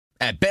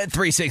At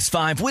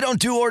Bet365, we don't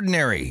do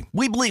ordinary.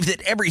 We believe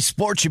that every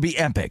sport should be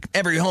epic.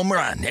 Every home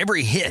run,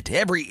 every hit,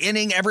 every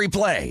inning, every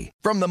play.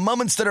 From the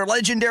moments that are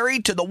legendary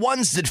to the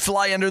ones that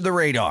fly under the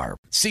radar.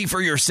 See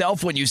for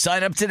yourself when you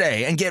sign up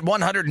today and get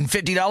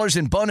 $150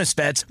 in bonus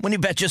bets when you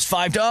bet just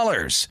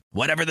 $5.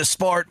 Whatever the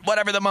sport,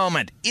 whatever the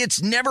moment,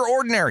 it's never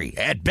ordinary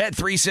at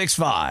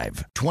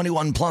Bet365.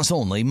 21 plus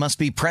only. Must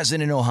be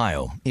present in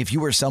Ohio. If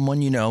you or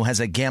someone you know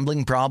has a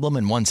gambling problem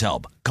and wants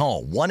help,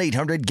 call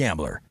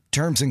 1-800-GAMBLER.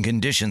 Terms and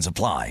conditions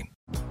apply.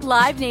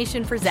 Live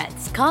Nation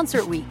presents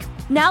Concert Week.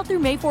 Now through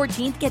May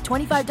 14th, get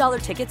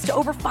 $25 tickets to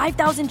over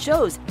 5,000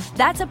 shows.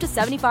 That's up to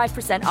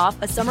 75%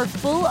 off a summer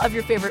full of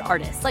your favorite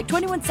artists like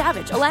 21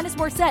 Savage, Alanis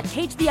Morissette,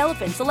 Cage the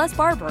Elephant, Celeste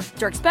Barber,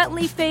 Dierks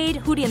Bentley, Fade,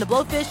 Hootie and the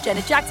Blowfish,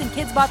 Janet Jackson,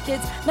 Kids Bop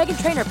Kids,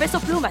 Meghan Trainor, Peso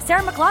Pluma,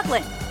 Sarah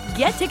McLachlan.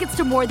 Get tickets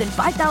to more than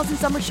 5,000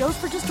 summer shows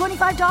for just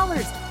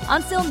 $25.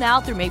 Until now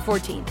through May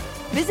 14th.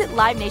 Visit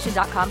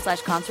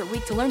LiveNation.com/Concert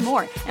Week to learn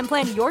more and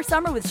plan your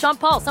summer with Sean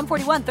Paul, Sum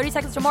 41, 30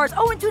 Seconds to Mars,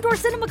 and Two Door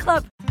Cinema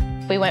Club.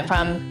 We went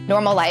from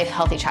normal life,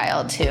 healthy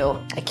child to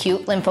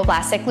acute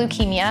lymphoblastic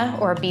leukemia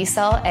or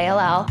B-cell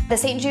ALL. The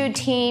St. Jude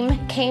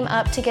team came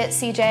up to get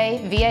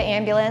CJ via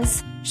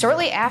ambulance.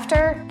 Shortly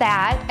after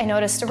that, I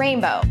noticed a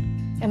rainbow.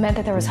 It meant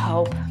that there was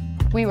hope.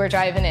 We were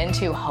driving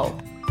into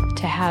hope.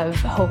 To have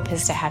hope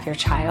is to have your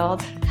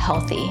child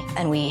healthy,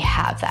 and we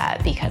have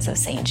that because of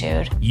St.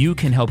 Jude. You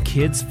can help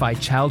kids fight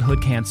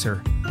childhood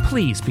cancer.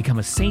 Please become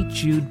a St.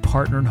 Jude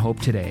Partner in Hope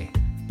today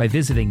by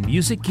visiting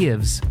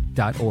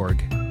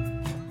musicgives.org.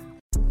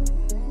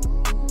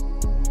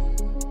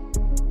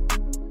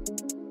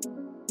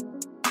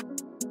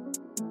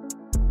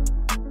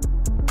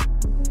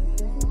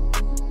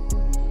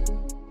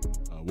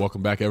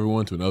 Welcome back,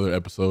 everyone, to another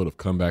episode of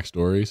Comeback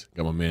Stories.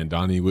 Got my man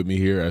Donnie with me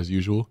here, as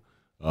usual.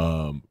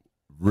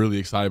 Really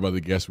excited about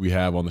the guests we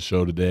have on the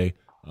show today.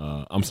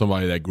 I'm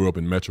somebody that grew up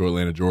in Metro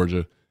Atlanta,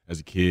 Georgia, as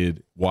a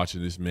kid,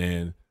 watching this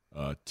man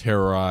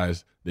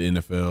terrorize the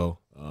NFL.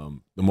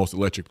 The most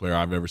electric player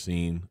I've ever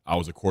seen. I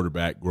was a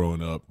quarterback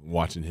growing up.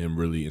 Watching him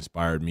really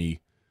inspired me.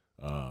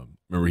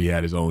 Remember, he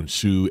had his own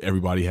shoe.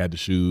 Everybody had the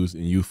shoes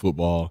in youth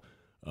football.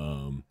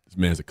 This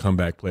man's a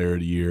comeback player of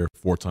the year,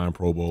 4-time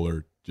Pro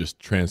Bowler, just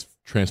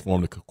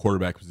transformed the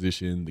quarterback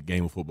position, the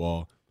game of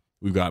football.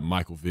 We've got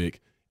Michael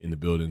Vick in the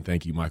building.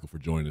 Thank you, Michael, for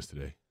joining us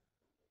today.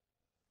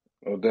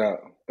 No doubt.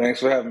 Thanks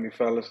for having me,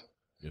 fellas.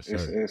 Yes,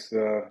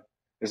 sir.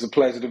 It's a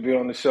pleasure to be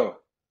on the show.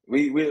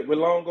 We're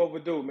long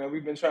overdue, man.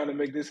 We've been trying to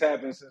make this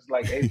happen since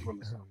like April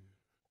or something.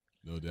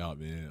 No doubt,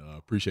 man.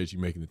 Appreciate you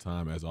making the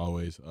time as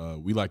always.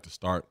 We like to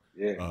start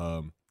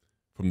from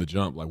the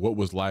jump. Like, what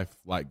was life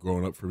like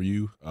growing up for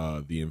you?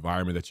 The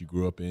environment that you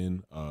grew up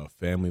in,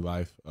 family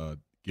life.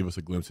 Give us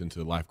a glimpse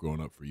into life growing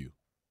up for you.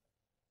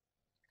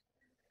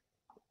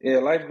 Yeah,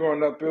 life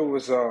growing up, it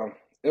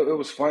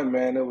was fun,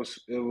 man. It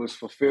was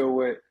fulfilled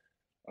with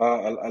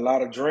a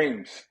lot of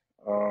dreams.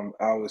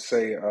 I would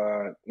say,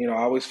 I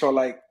always felt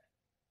like,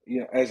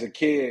 as a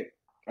kid,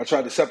 I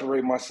tried to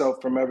separate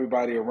myself from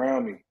everybody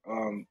around me.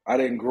 I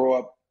didn't grow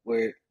up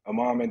with a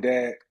mom and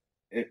dad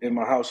in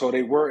my household.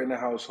 They were in the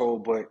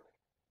household, but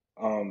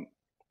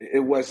it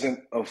wasn't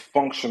a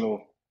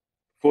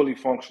fully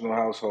functional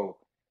household.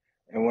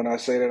 And when I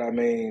say that, I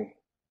mean,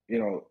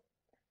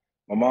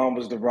 my mom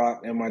was the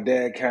rock, and my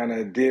dad kind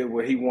of did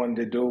what he wanted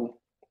to do.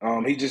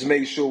 He just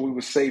made sure we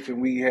were safe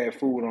and we had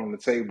food on the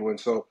table. And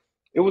so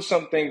it was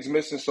some things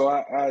missing. So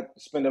I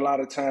spent a lot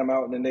of time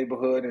out in the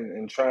neighborhood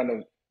and trying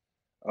to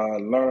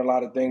learn a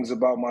lot of things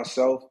about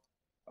myself,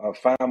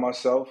 find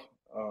myself,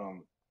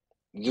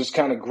 just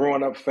kind of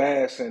growing up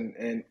fast.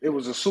 And it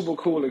was a super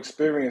cool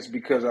experience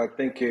because I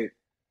think it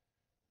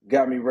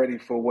got me ready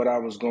for what I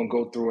was going to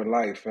go through in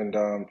life. And,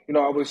 I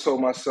always told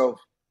myself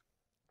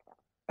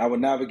I would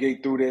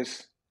navigate through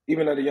this,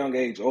 even at a young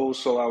age,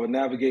 so I would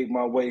navigate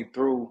my way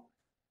through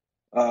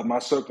my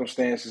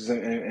circumstances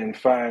and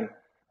find,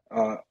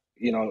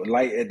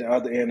 light at the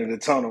other end of the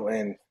tunnel.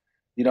 And,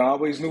 I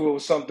always knew it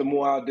was something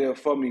more out there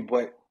for me.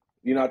 But,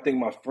 I think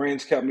my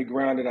friends kept me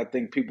grounded. I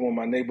think people in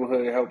my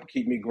neighborhood helped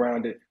keep me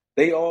grounded.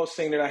 They all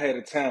seen that I had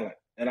a talent,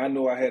 and I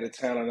knew I had a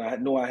talent. I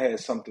knew I had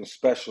something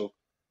special.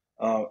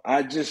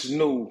 I just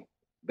knew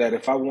that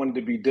if I wanted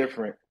to be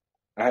different,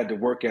 I had to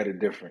work at it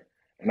different,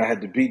 and I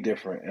had to be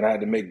different, and I had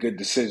to make good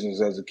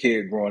decisions as a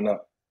kid growing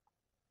up.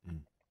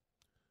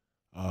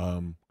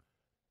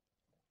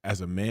 As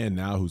a man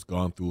now who's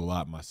gone through a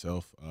lot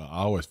myself, I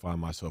always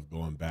find myself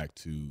going back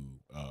to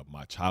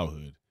my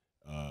childhood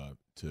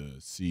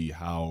to see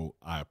how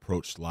I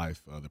approached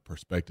life, the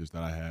perspectives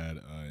that I had,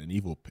 and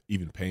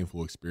even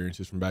painful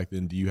experiences from back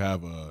then. Do you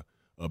have a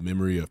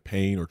memory of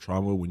pain or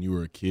trauma when you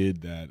were a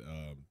kid that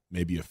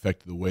maybe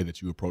affected the way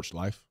that you approached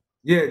life?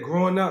 Yeah,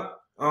 growing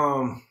up,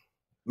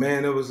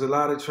 man, there was a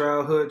lot of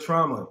childhood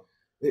trauma.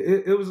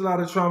 It was a lot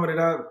of trauma that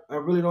I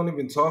really don't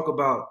even talk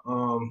about.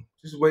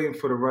 Just waiting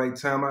for the right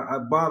time. I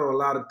bottle a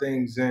lot of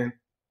things in.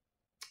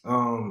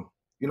 I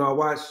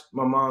watched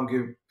my mom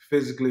get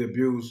physically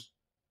abused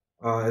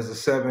as a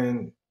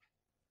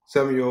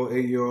 7-year-old,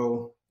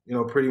 8-year-old.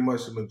 Pretty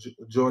much the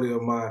majority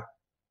of my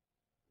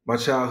my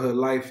childhood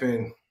life,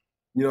 and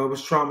it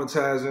was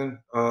traumatizing.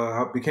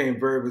 I became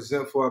very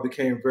resentful. I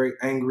became very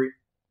angry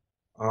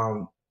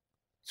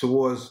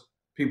towards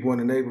people in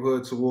the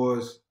neighborhood,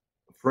 towards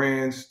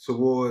friends,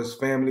 towards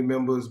family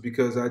members,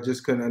 because I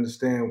just couldn't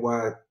understand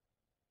why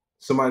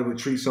somebody would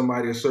treat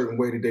somebody a certain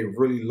way that they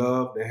really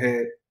loved and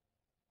had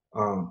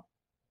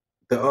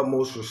the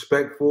utmost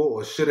respect for,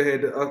 or should have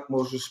had the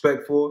utmost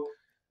respect for.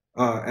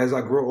 As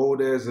I grow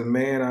older as a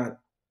man, I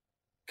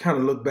kind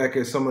of look back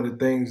at some of the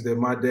things that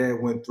my dad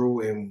went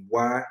through and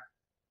why.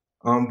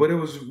 But it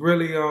was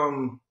really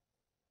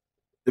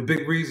the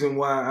big reason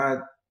why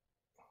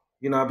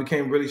I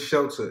became really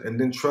sheltered and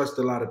didn't trust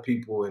a lot of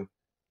people. And,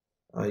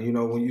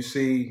 when you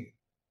see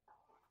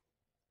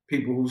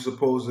people who's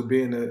supposed to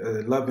be in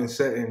a loving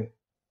setting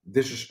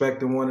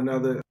disrespecting one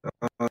another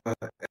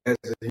as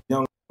a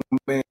young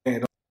man,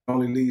 it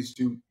only leads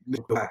to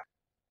back.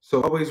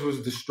 So I always was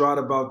distraught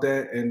about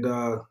that. And,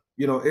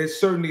 it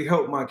certainly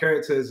helped my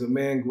character as a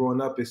man growing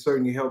up. It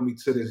certainly helped me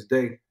to this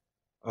day,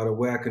 the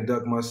way I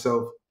conduct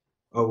myself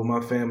with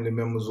my family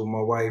members, with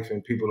my wife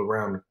and people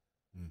around me.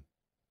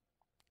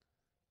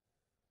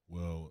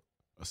 Well,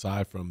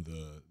 aside from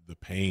the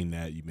pain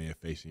that you may have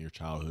faced in your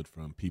childhood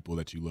from people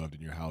that you loved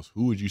in your house,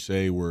 who would you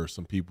say were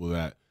some people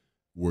that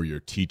were your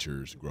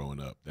teachers growing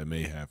up that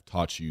may have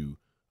taught you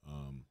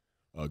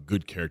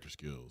good character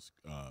skills?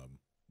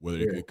 Whether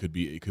it could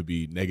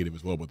be negative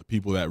as well, but the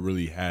people that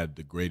really had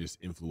the greatest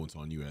influence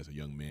on you as a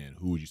young man,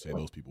 who would you say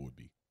those people would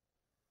be?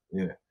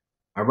 Yeah.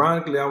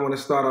 Ironically, I want to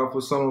start off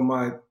with some of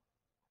my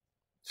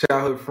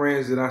childhood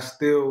friends that I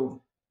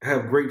still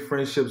have great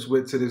friendships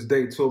with to this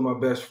day. Two of my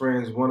best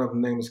friends, one of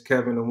them name is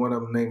Kevin and one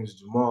of them name is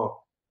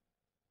Jamal.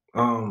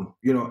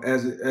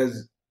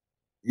 As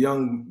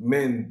young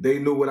men, they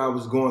knew what I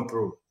was going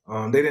through.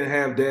 They didn't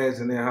have dads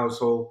in their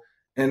household.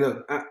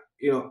 And,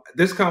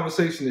 this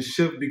conversation is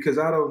shift because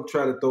I don't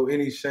try to throw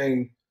any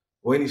shame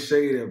or any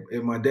shade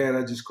at my dad.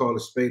 I just call a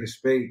spade a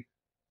spade.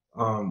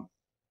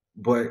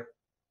 But,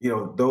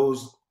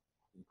 those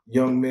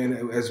young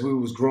men, as we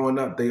was growing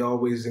up, they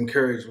always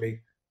encouraged me.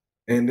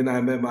 And then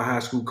I met my high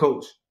school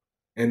coach.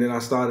 And then I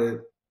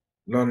started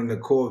learning the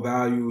core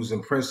values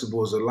and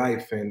principles of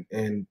life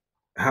and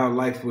how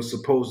life was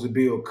supposed to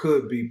be or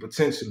could be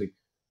potentially.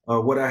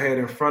 What I had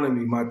in front of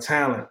me, my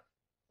talent.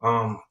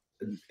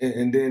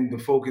 And then the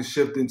focus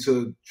shifted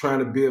to trying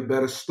to be a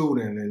better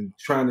student and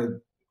trying to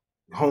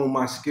hone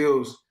my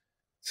skills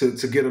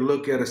to get a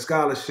look at a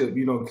scholarship,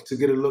 to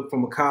get a look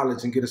from a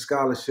college and get a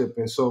scholarship.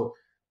 And so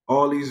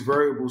all these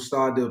variables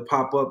started to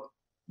pop up,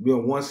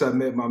 once I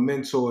met my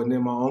mentor, and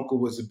then my uncle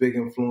was a big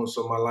influence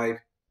on my life.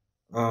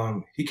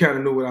 He kind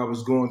of knew what I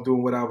was going through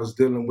and what I was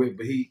dealing with,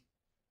 but he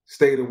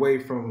stayed away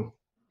from,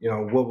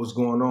 what was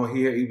going on.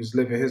 He was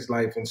living his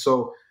life. And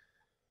so,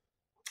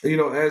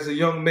 as a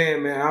young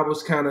man, I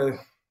was kind of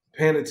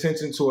paying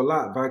attention to a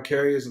lot,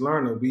 vicarious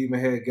learner. We even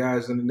had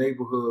guys in the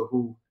neighborhood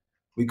who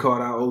we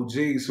called our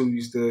OGs who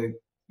used to,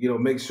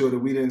 make sure that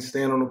we didn't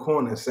stand on the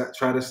corner and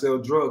try to sell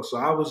drugs. So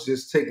I was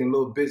just taking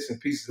little bits and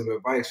pieces of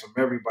advice from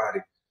everybody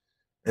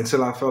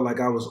until I felt like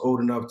I was old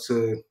enough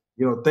to,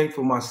 think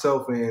for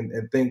myself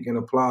and think in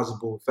a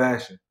plausible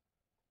fashion.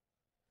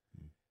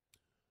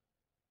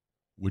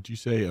 Would you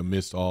say,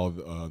 amidst all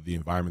the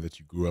environment that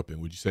you grew up in,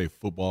 would you say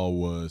football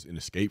was an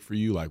escape for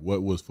you? Like,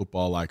 what was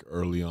football like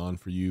early on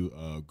for you,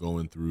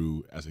 going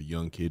through as a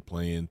young kid,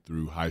 playing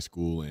through high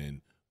school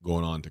and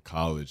going on to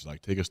college?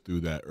 Like, take us through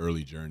that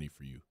early journey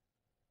for you.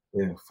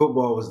 Yeah,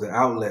 football was the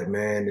outlet,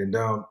 man. And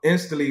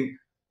instantly,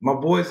 my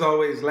boys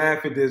always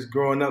laugh at this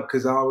growing up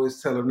because I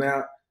always tell them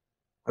now,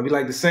 I'd be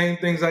like, the same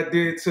things I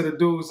did to the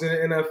dudes in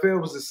the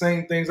NFL was the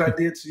same things I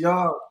did to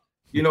y'all.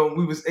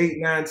 We was 8,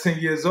 9, 10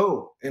 years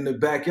old in the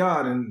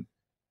backyard. And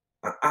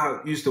I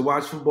used to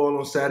watch football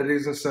on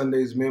Saturdays and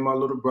Sundays, me and my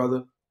little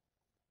brother.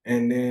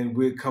 And then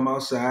we'd come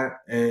outside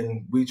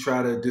and we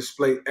try to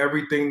display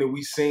everything that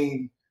we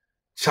seen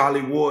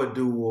Charlie Ward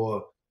do,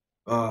 or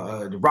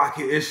the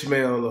Rocket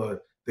Ishmael,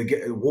 or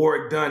the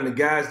Warwick Dunn, the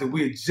guys that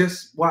we had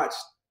just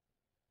watched,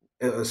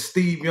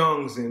 Steve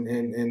Youngs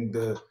and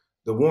the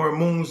Warren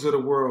Moons of the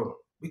world.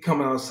 We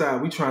coming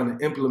outside, we trying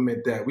to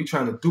implement that. We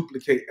trying to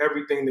duplicate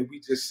everything that we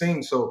just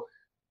seen. So,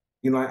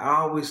 I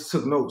always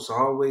took notes. I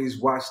always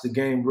watched the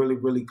game really,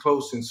 really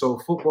close. And so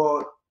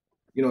football,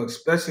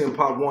 especially in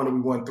Pop Warner,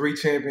 we won 3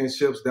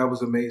 championships. That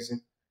was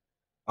amazing.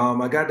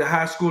 I got to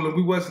high school and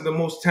we wasn't the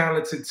most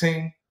talented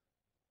team.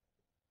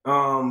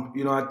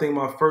 I think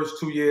my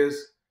first 2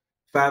 years,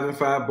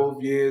 5-5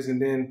 both years,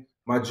 and then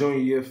my junior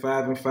year,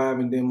 5-5,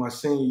 and then my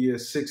senior year,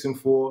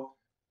 6-4.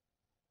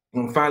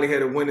 And finally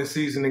had a winning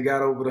season and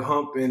got over the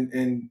hump.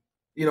 And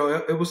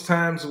it was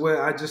times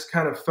where I just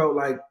kind of felt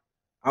like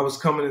I was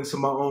coming into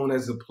my own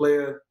as a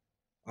player.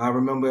 I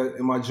remember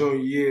in my junior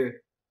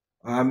year,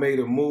 I made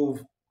a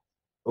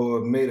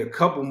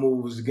couple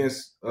moves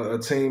against a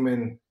team.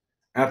 And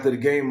after the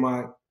game,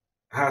 my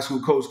high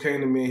school coach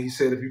came to me and he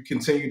said, if you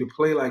continue to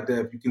play like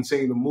that, if you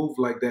continue to move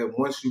like that,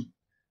 once you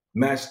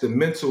match the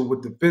mental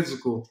with the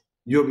physical,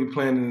 you'll be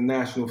playing in the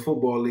National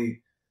Football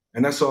League.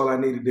 And that's all I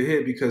needed to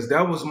hear, because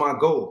that was my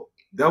goal.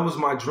 that was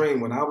my dream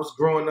when I was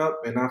growing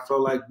up, and I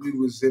felt like we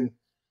was in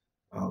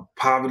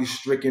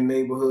poverty-stricken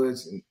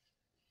neighborhoods, and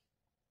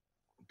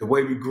the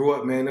way we grew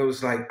up, man, it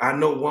was like I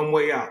know one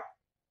way out.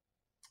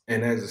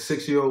 And as a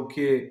 6-year-old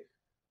kid,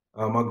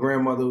 my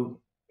grandmother,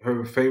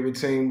 her favorite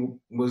team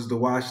was the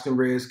Washington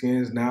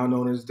Redskins, now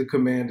known as the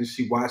Commanders.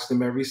 She watched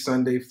them every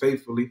Sunday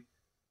faithfully.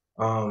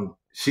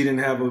 She didn't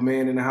have a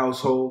man in the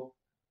household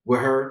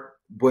with her,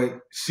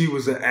 but she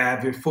was an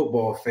avid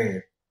football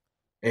fan.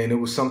 And it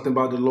was something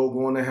about the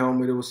logo on the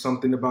helmet. It was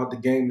something about the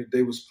game that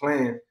they was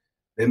playing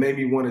that made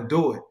me want to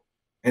do it.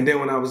 And then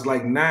when I was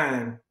like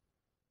 9,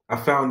 I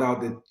found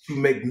out that you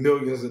make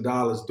millions of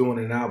dollars doing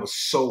it, and I was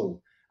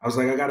sold. I was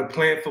like, I got a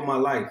plan for my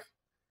life,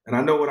 and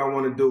I know what I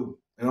want to do.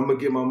 And I'm going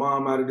to get my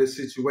mom out of this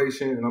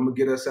situation, and I'm going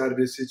to get us out of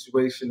this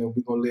situation, and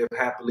we're going to live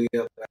happily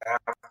ever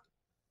after.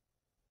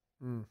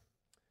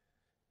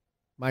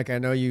 Mike, I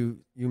know you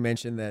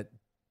mentioned that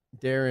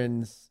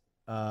Darren's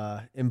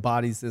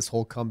embodies this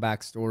whole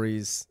comeback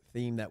stories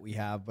theme that we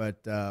have,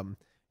 but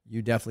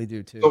you definitely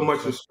do too. So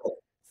much respect.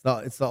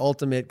 It's the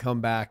ultimate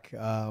comeback.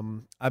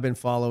 I've been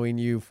following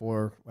you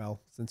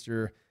since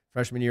your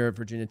freshman year at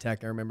Virginia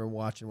Tech. I remember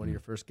watching one of your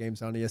first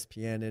games on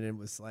ESPN, and it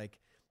was like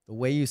the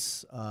way you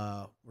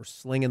were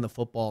slinging the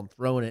football and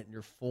throwing it, and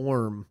your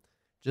form,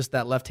 just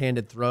that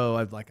left-handed throw.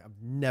 I've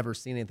never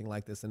seen anything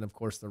like this. And of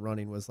course, the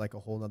running was like a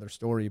whole nother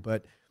story.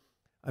 But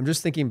I'm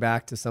just thinking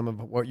back to some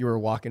of what you were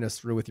walking us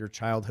through with your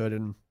childhood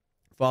and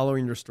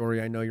following your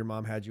story. I know your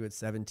mom had you at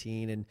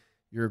 17, and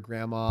your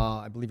grandma,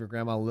 I believe your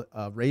grandma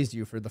raised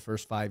you for the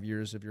first 5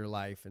 years of your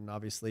life. And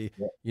obviously,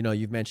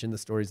 you've mentioned the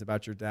stories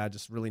about your dad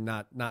just really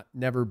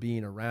never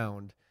being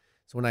around.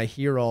 So when I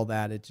hear all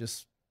that, it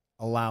just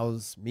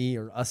allows me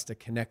or us to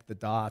connect the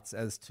dots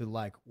as to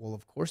like, well,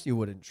 of course you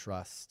wouldn't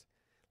trust.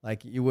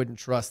 Like you wouldn't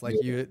trust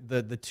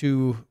the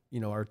two,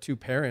 our two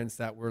parents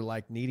that were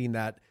like needing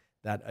that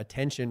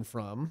attention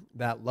from,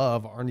 that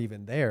love, aren't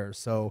even there.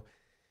 So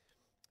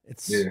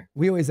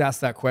we always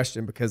ask that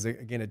question because,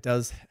 again, it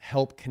does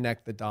help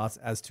connect the dots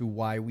as to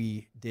why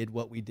we did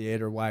what we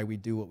did or why we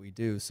do what we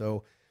do.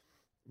 So,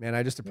 man,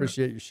 I just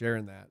appreciate you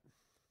sharing that.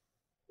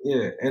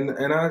 Yeah,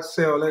 and I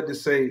say all that to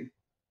say,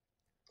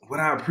 what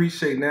I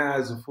appreciate now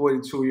as a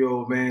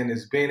 42-year-old man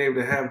is being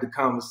able to have the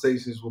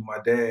conversations with my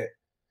dad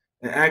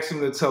and ask him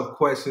the tough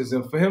questions,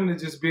 and for him to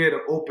just be able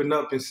to open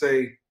up and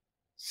say,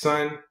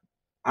 son,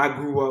 I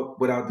grew up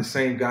without the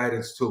same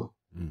guidance too.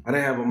 I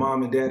didn't have a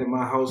mom and dad in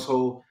my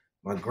household.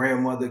 My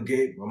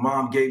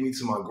mom gave me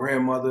to my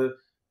grandmother.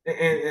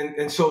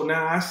 And so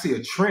now I see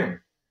a trend.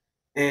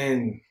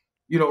 And,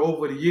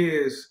 over the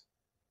years,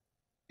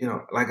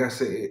 like I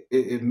said,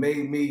 it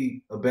made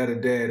me a better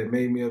dad. It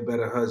made me a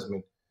better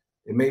husband.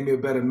 It made me a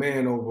better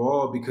man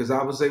overall because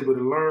I was able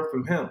to learn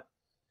from him.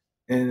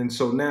 And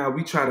so now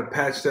we try to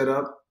patch that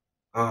up.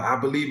 I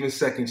believe in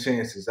second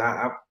chances.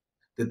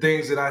 The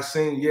things that I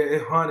seen,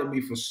 it haunted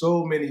me for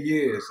so many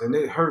years, and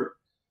it hurt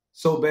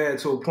so bad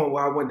to a point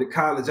where I went to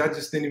college. I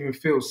just didn't even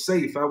feel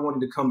safe. I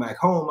wanted to come back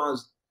home.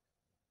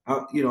 A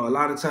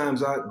lot of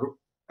times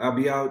I'd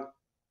be out,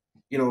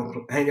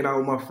 hanging out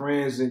with my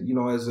friends,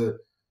 and as a,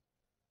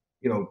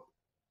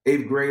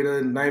 8th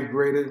grader, 9th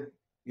grader,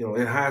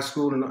 in high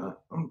school, and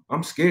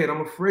I'm scared.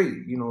 I'm afraid.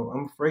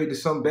 I'm afraid that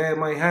something bad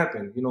might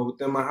happen,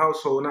 within my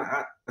household. And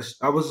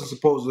I wasn't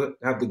supposed to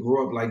have to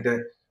grow up like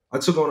that. I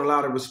took on a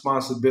lot of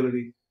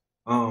responsibility.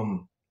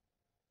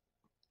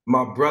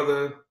 My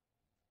brother,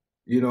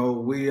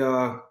 we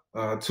are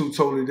two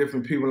totally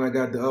different people, and I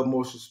got the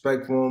utmost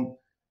respect for him,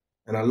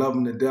 and I love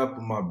him to death.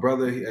 But my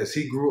brother, as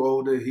he grew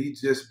older, he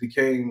just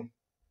became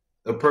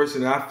a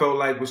person that I felt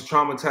like was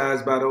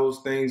traumatized by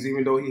those things,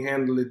 even though he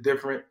handled it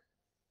different.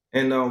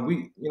 And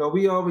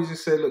we always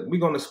just said, look, we're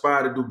going to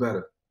aspire to do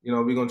better.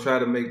 We're going to try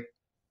to make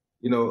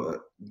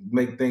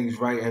things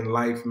right in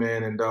life,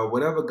 man. And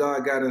whatever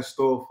God got in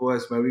store for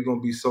us, man, we're going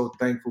to be so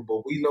thankful.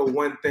 But we know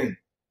one thing.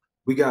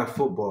 We got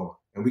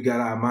football, and we got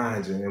our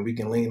minds, and we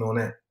can lean on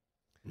that.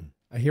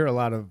 I hear a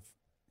lot of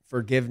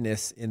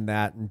forgiveness in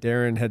that. And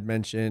Darren had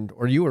mentioned,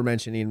 or you were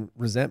mentioning,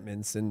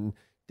 resentments. And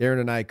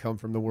Darren and I come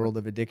from the world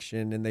of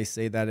addiction, and they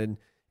say that in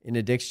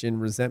addiction,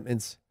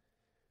 resentments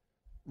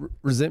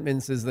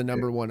is the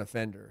number one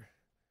offender,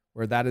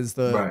 where that is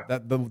the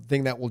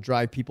thing that will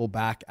drive people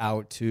back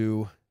out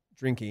to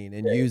drinking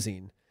and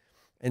using.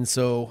 And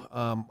so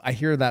I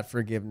hear that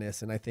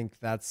forgiveness, and I think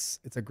it's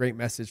a great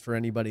message for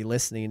anybody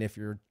listening. If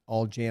you're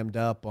all jammed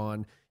up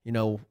on,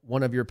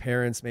 one of your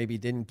parents maybe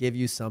didn't give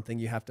you something,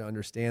 you have to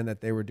understand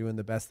that they were doing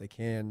the best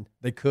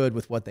they could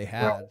with what they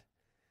had.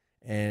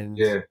 And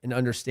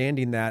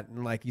understanding that,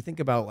 and like you think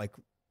about like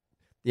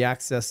the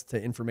access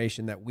to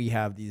information that we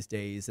have these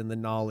days, and the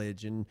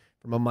knowledge, and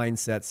from a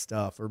mindset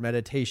stuff or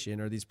meditation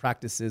or these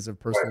practices of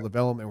personal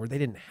development where they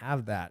didn't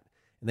have that.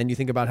 And then you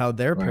think about how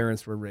their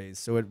parents were raised.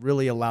 So it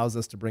really allows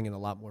us to bring in a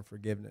lot more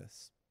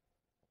forgiveness.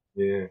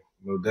 Yeah,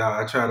 no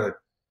doubt. I try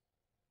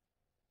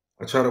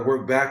to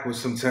work backwards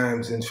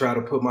sometimes and try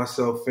to put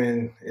myself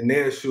in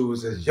their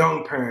shoes as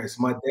young parents.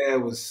 My dad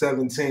was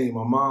 17.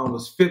 My mom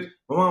was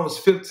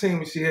 15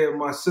 when she had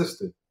my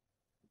sister.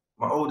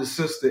 my older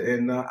sister,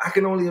 and I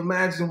can only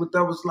imagine what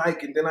that was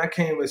like. And then I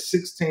came at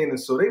 16, and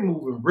so they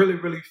moving really,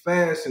 really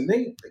fast, and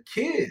they're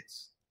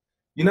kids.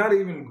 You're not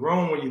even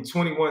grown when you're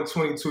 21,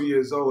 22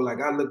 years old. Like,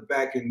 I look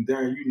back and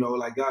Darren,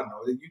 like y'all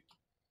know, you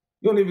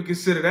don't even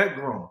consider that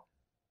grown.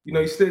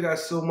 You still got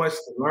so much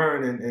to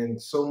learn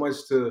and so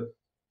much to,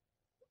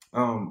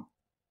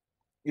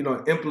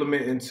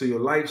 implement into your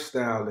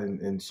lifestyle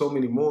and so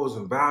many morals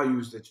and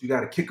values that you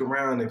got to kick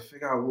around and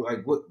figure out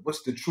like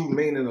what's the true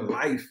meaning of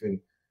life.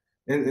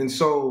 And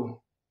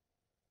so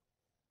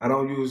I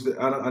don't use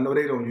I know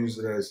they don't use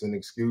it as an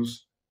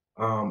excuse.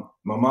 My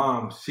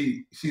mom,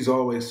 she's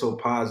always so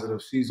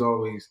positive. She's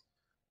always,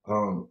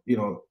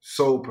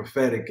 so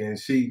prophetic, and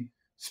she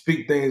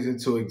speak things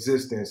into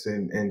existence.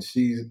 And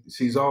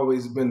she's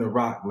always been the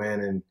rock, man,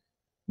 and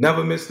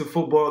never missed a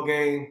football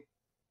game.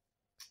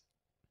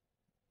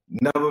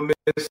 Never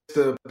missed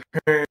the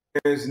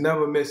parents,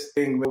 never missed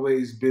things.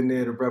 Always been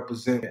there to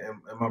represent and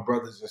my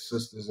brothers and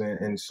sisters.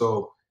 And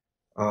so,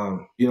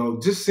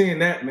 just seeing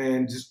that,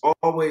 man, just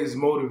always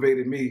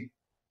motivated me.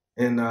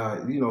 And,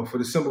 for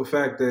the simple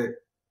fact that,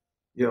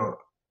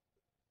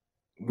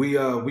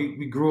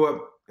 we grew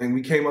up and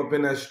we came up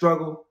in that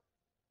struggle,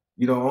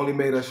 only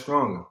made us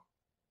stronger.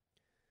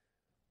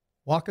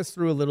 Walk us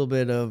through a little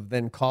bit of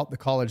then the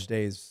college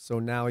days. So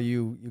now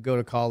you go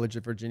to college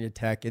at Virginia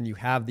Tech and you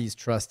have these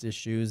trust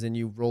issues and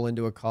you roll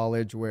into a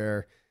college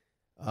where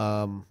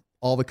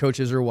all the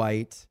coaches are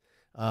white.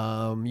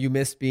 You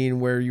miss being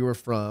where you were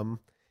from.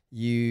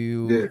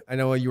 I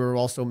know you were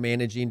also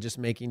managing, just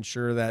making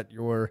sure that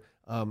you're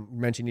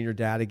mentioning your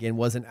dad again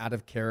wasn't out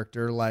of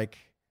character. Like,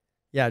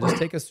 yeah, just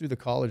take us through the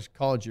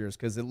college years,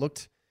 because it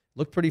looked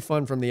pretty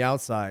fun from the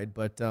outside,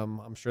 but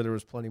I'm sure there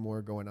was plenty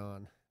more going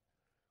on.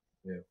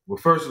 Yeah. Well,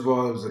 first of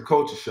all, it was a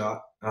culture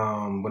shock.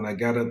 When I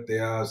got up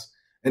there,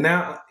 and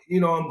now,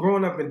 I'm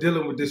growing up and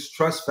dealing with this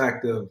trust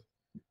factor of,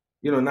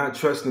 not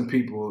trusting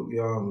people,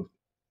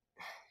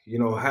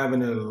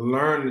 having to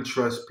learn to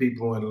trust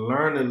people and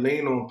learn to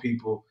lean on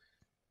people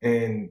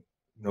and,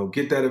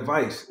 get that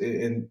advice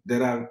and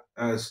that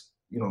I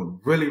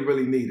really,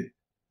 really needed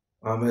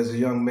as a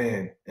young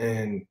man.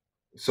 And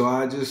so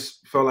I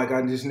just felt like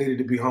I just needed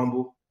to be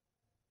humble,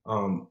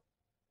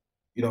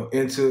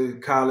 into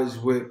college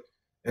with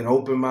an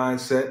open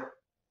mindset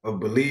of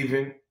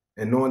believing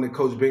and knowing that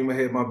Coach Beamer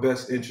had my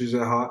best interests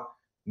at heart,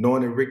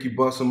 knowing that Ricky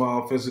Bustle, my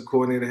offensive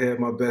coordinator, had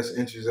my best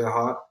interests at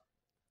heart,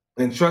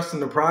 and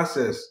trusting the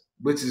process,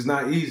 which is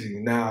not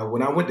easy. Now,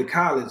 when I went to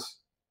college,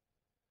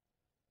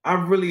 I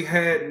really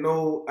had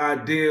no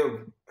idea of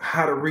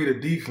how to read a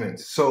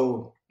defense.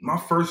 So my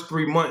first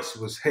 3 months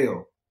was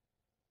hell.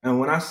 And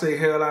when I say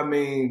hell, I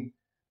mean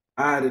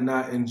I did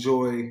not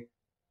enjoy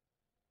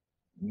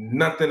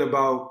nothing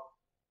about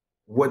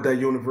what that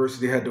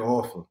university had to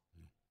offer,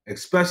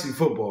 especially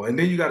football. And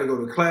then you got to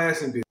go to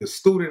class and be a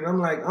student. I'm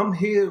like, I'm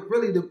here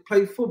really to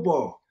play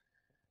football.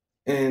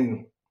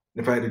 And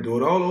if I had to do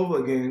it all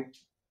over again,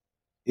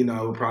 it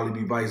would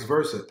probably be vice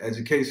versa,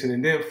 education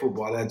and then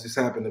football. I just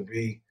happened to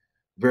be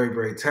very,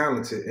 very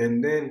talented.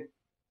 And then,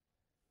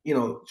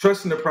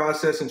 trusting the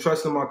process and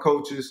trusting my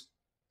coaches,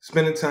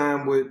 spending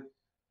time with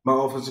my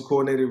offensive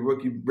coordinator,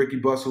 Ricky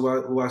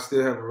Bustle, who I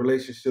still have a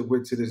relationship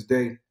with to this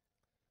day.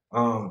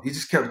 He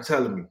just kept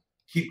telling me,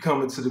 keep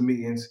coming to the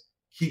meetings,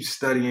 keep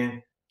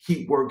studying,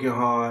 keep working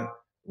hard.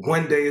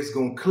 One day it's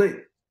going to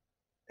click.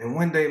 And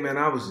one day, man,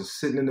 I was just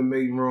sitting in the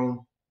meeting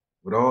room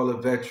with all the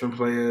veteran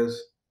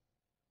players.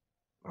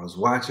 I was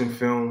watching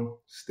film,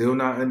 still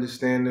not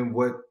understanding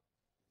what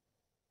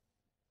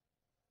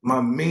my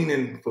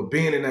meaning for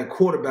being in that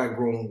quarterback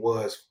room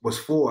was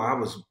for. I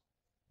was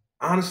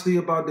honestly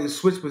about to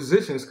switch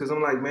positions because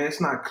I'm like, man,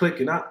 it's not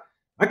clicking. I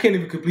can't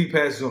even complete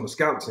passes on the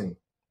scout team.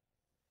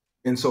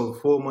 And so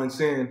 4 months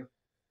in,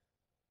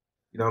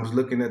 I was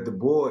looking at the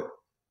board,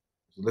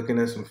 looking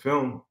at some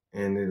film,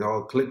 and it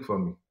all clicked for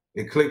me.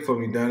 It clicked for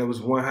me, Dan. It was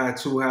 1 high,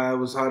 2 high. It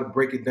was how to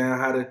break it down,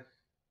 how to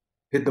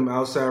hit them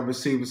outside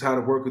receivers, how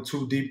to work a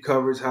 2 deep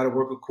coverage, how to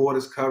work a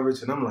quarters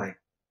coverage. And I'm like,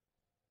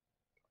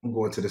 I'm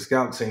going to the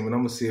scout team, and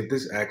I'm going to see if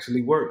this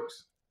actually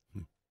works.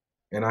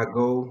 And I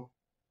go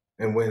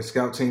and win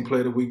scout team play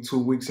of the week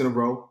 2 weeks in a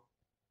row.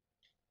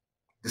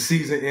 The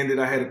season ended.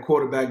 I had a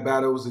quarterback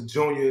battle. It was a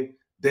junior,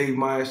 Dave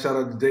Meyer. Shout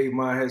out to Dave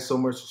Meyer. I had so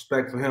much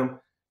respect for him.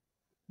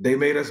 They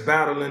made us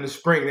battle in the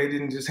spring. They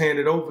didn't just hand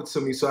it over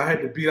to me. So I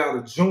had to beat out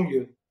a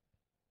junior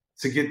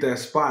to get that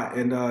spot.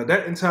 And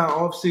that entire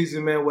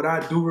offseason, man, what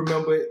I do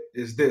remember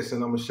is this,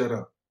 and I'm going to shut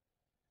up.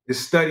 It's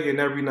studying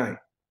every night.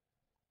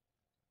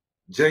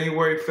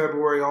 January,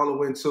 February, all the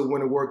way until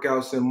winter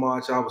workouts in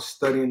March, I was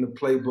studying the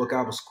playbook.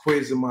 I was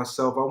quizzing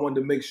myself. I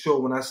wanted to make sure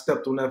when I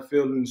stepped on that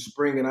field in the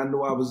spring and I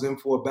knew I was in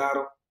for a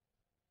battle,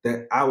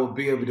 that I would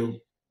be able to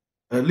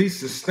at least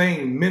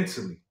sustain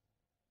mentally.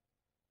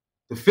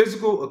 The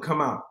physical will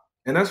come out.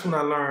 And that's when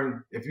I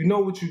learned, if you know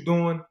what you're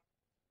doing,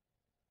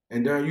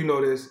 and Darren, you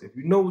know this, if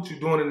you know what you're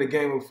doing in the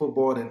game of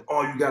football, then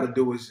all you got to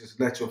do is just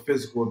let your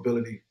physical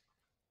ability,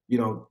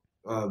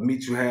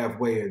 meet you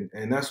halfway.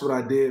 And that's what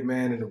I did,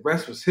 man. And the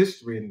rest was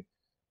history. And,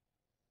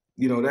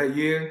 that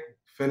year,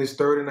 finished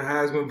third in the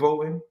Heisman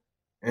voting,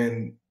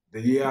 and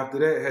the year after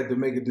that had to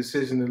make a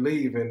decision to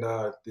leave, and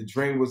the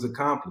dream was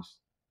accomplished.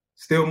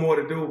 Still more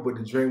to do, but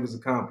the dream was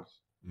accomplished.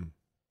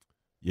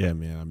 Yeah,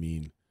 man. I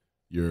mean,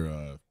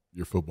 your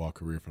football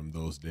career from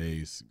those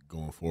days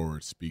going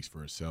forward speaks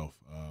for itself.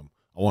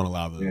 I want to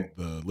allow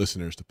the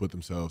listeners to put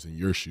themselves in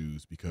your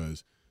shoes,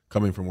 because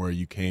coming from where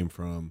you came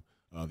from,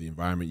 the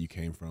environment you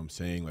came from,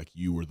 saying like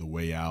you were the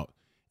way out,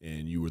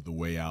 and you were the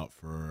way out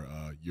for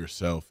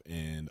yourself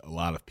and a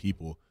lot of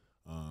people.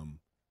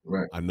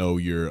 Right. I know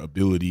your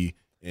ability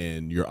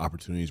and your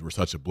opportunities were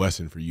such a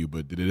blessing for you,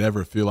 but did it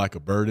ever feel like a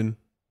burden?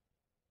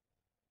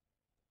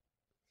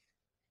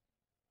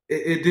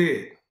 It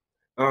did.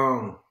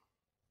 But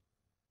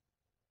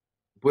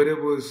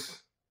it was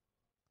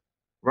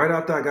right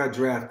after I got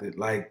drafted.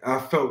 Like, I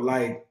felt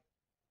like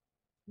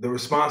the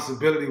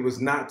responsibility was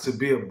not to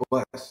be a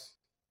bust.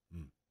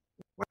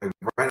 Like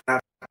right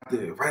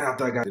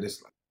after I got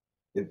this,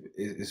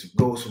 it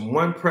goes from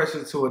one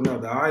pressure to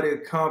another. I already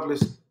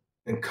accomplished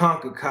and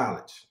conquered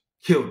college,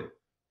 killed it.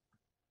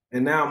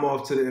 And now I'm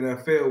off to the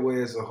NFL,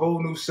 where it's a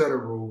whole new set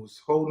of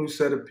rules, whole new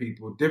set of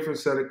people, different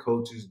set of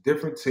coaches,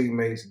 different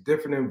teammates,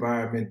 different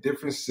environment,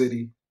 different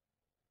city.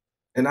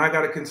 And I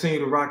got to continue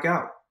to rock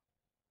out.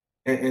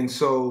 And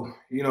so,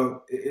 you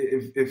know,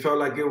 it felt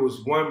like it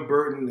was one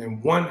burden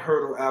and one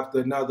hurdle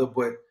after another.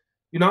 But,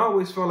 you know, I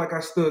always felt like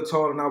I stood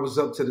tall and I was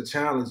up to the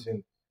challenge.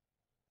 And,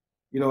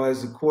 you know,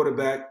 as a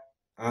quarterback,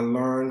 I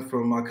learned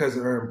from my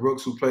cousin Aaron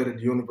Brooks, who played at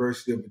the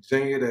University of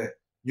Virginia, that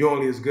you're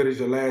only as good as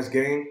your last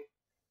game.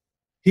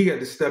 He had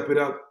to step it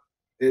up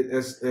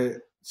at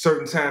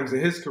certain times in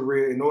his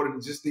career in order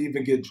to just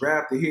even get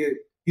drafted.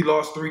 He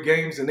lost 3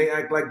 games and they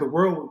act like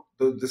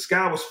the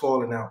sky was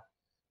falling out.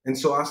 And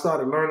so I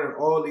started learning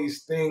all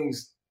these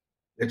things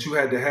that you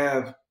had to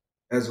have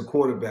as a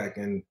quarterback.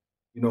 And,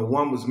 you know,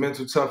 1 was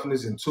mental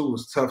toughness and 2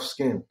 was tough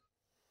skin.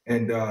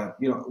 And,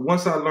 you know,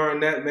 once I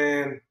learned that,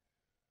 man,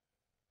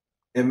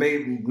 and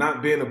made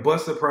not being a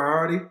bust a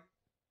priority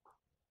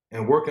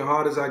and working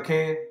hard as I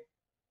can,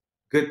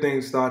 good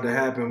things started to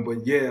happen.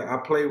 But, yeah, I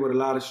played with a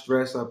lot of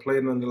stress. I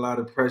played under a lot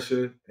of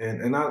pressure.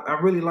 And I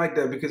really like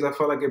that, because I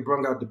felt like it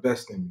brought out the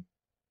best in me.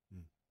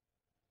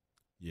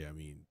 Yeah, I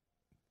mean,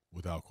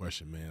 without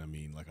question, man. I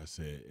mean, like I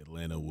said,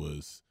 Atlanta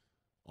was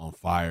on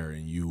fire,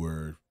 and you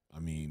were, I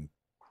mean,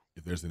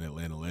 if there's an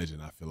Atlanta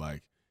legend, I feel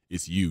like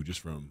it's you, just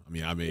from, I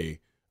mean, I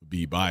may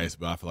be biased,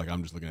 but I feel like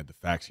I'm just looking at the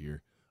facts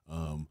here.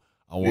 I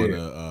want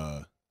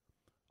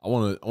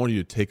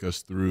you to take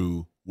us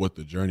through what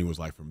the journey was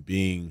like from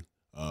being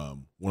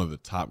one of the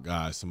top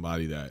guys,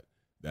 somebody that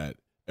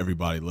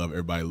everybody loved,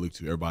 everybody looked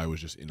to, everybody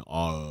was just in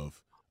awe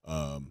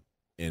of,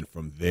 and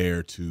from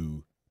there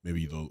to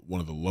maybe one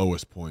of the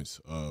lowest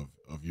points of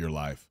your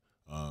life,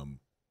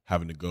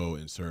 having to go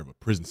and serve a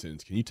prison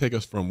sentence. Can you take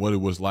us from what it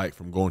was like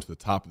from going to the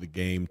top of the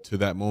game to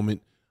that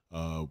moment,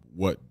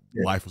 what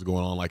life was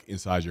going on like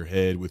inside your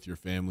head with your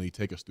family?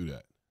 Take us through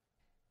that.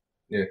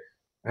 Yeah,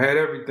 I had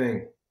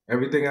everything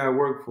I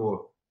worked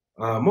for.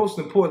 Most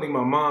importantly,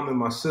 my mom and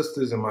my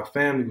sisters and my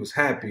family was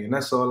happy, and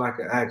that's all I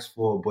could ask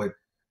for. But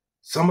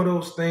some of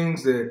those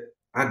things that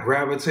I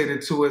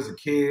gravitated to as a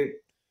kid,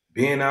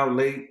 being out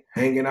late,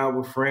 hanging out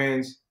with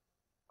friends,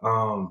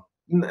 and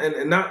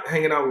not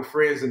hanging out with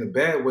friends in a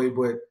bad way,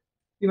 but,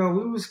 you know,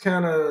 we was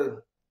kind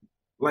of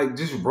like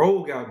just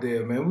rogue out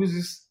there, man. We was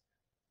just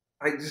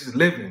like just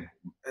living.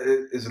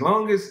 As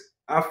long as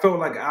I felt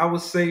like I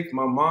was safe,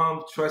 my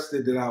mom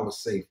trusted that I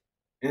was safe.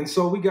 And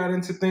so we got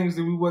into things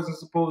that we wasn't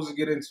supposed to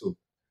get into.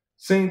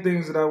 Seen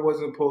things that I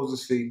wasn't supposed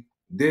to see,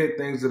 did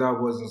things that I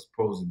wasn't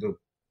supposed to do.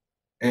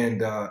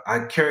 And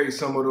I carried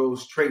some of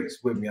those traits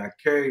with me. I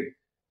carried,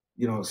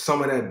 you know,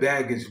 some of that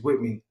baggage with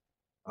me,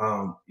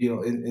 you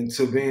know,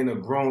 into being a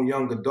grown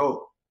young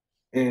adult.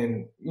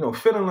 And, you know,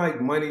 feeling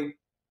like money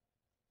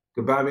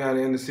could buy me out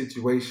of any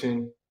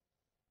situation,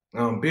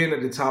 being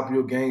at the top of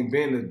your game,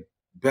 being the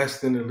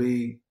best in the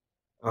league,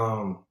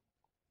 a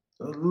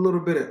little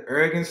bit of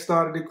arrogance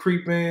started to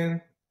creep in.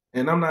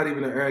 And I'm not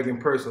even an arrogant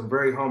person. I'm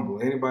very humble.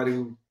 Anybody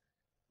who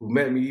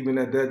met me even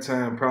at that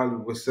time probably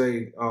would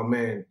say, oh,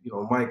 man, you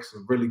know, Mike's a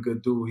really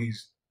good dude.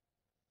 He's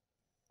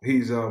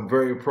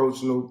very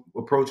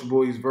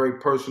approachable. He's very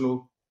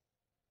personal.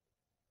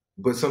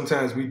 But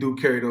sometimes we do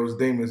carry those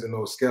demons and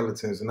those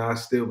skeletons. And I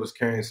still was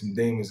carrying some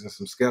demons and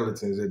some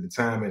skeletons at the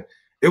time. And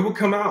it would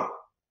come out.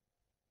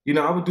 You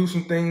know, I would do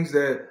some things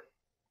that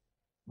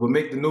would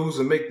make the news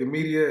and make the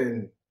media.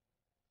 And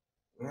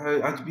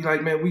I'd be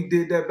like, man, we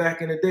did that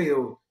back in the day.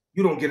 Or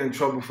you don't get in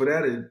trouble for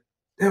that. And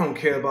they don't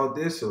care about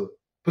this. Or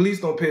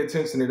police don't pay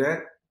attention to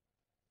that.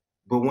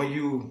 But when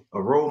you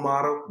a role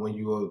model, when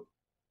you are,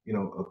 you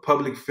know, a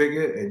public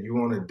figure and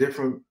you're on a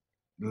different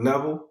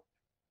level,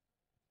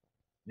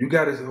 you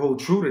got to hold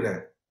true to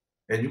that,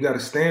 and you got to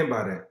stand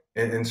by that.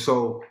 And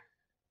so,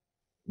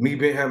 me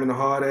having a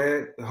hard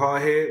head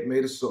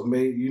made us what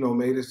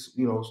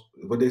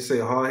they say,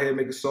 a hard head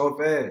make a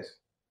soft ass,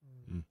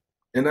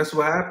 and that's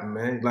what happened,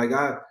 man. Like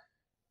I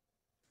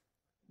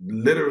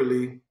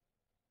literally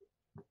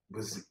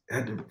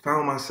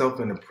found myself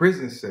in a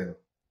prison cell,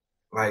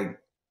 like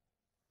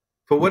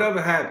for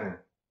whatever happened,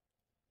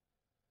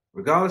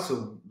 regardless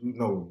of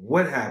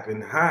what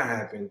happened, how it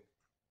happened,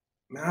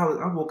 man,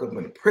 I woke up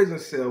in a prison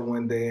cell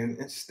one day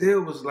and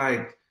still was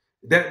like,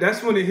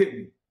 that's when it hit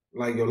me.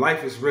 Like, your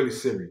life is really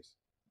serious.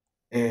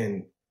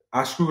 And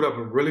I screwed up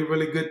a really,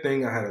 really good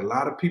thing. I had a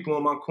lot of people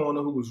in my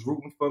corner who was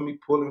rooting for me,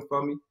 pulling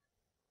for me,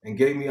 and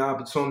gave me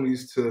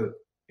opportunities to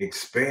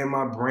expand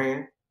my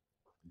brand,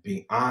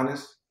 be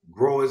honest,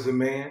 grow as a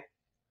man.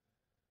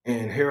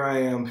 And here I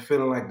am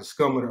feeling like the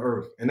scum of the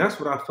earth. And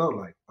that's what I felt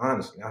like,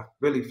 honestly. I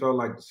really felt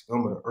like the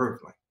scum of the earth.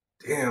 Like,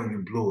 damn, you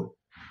blew it.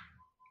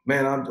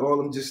 Man,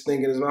 all I'm just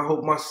thinking is, I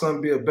hope my son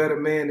be a better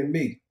man than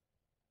me.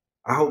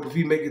 I hope if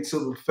he make it to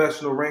the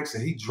professional ranks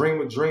and he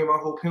dream a dream, I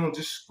hope he don't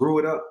just screw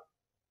it up.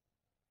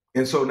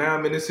 And so now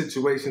I'm in this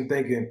situation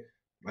thinking,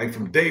 like,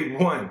 from day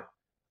one,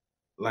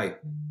 like,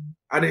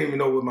 I didn't even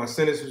know what my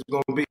sentence was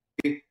going to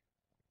be.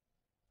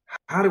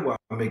 How do I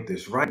make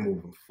this right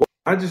moving forward?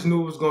 I just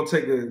knew it was going to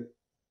take a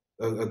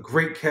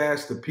great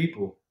cast of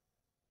people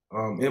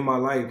in my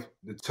life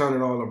to turn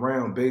it all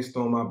around based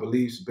on my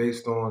beliefs,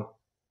 based on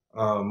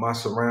my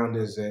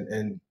surroundings,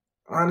 and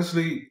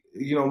honestly,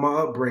 my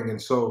upbringing.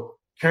 So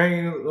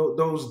carrying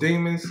those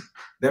demons,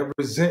 that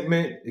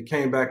resentment, it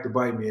came back to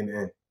bite me in the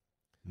end.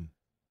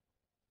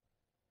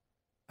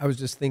 I was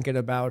just thinking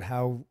about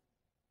how,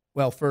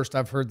 well, first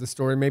I've heard the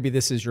story. Maybe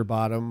this is your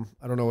bottom.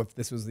 I don't know if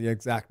this was the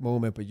exact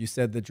moment, but you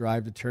said the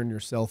drive to turn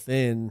yourself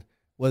in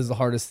was the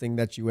hardest thing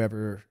that you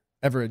ever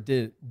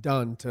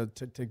done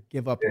to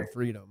give up your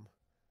freedom.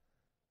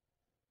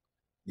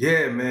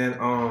 Yeah, man.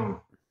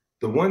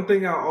 The one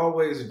thing I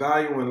always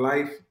value in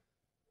life,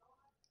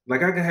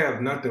 like, I can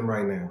have nothing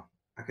right now.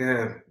 I can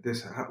have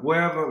this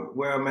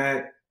where I'm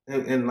at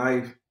in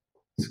life,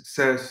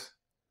 success.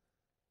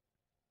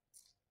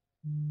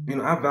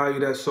 I value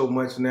that so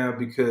much now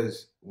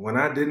because when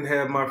I didn't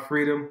have my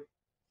freedom,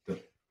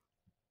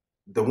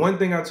 the one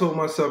thing I told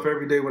myself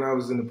every day when I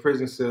was in the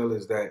prison cell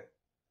is that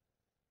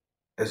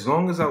as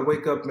long as I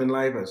wake up in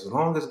life, as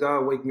long as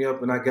God wake me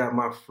up and I got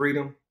my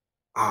freedom,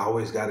 I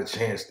always got a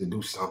chance to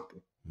do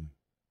something.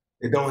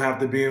 It don't have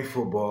to be in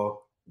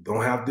football. It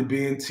don't have to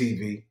be in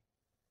TV.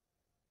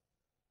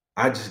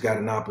 I just got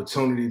an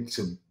opportunity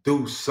to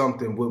do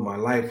something with my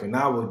life, and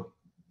I would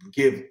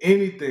give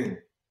anything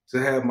to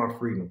have my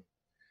freedom.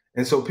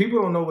 And so people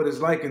don't know what it's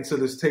like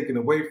until it's taken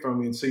away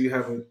from you, until you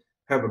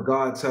have a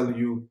God telling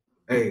you,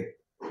 hey,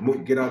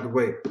 get out of the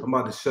way. I'm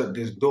about to shut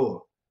this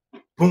door.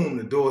 Boom,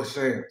 the door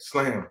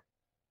slam.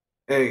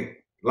 Hey,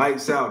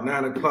 lights out,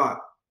 9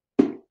 o'clock.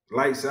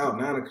 Lights out,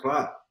 9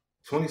 o'clock.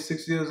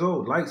 26 years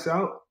old, lights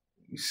out.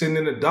 You sitting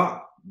in the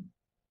dark.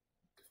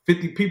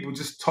 50 people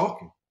just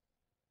talking.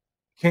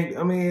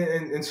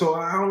 And so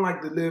I don't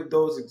like to live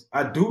those.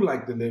 I do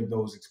like to live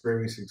those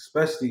experiences,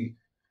 especially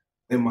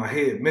in my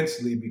head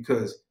mentally,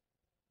 because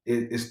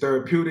it's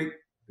therapeutic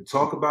to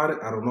talk about it.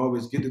 I don't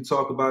always get to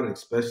talk about it,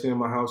 especially in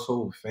my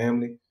household with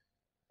family,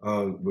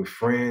 with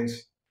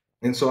friends.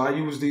 And so I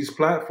use these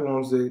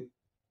platforms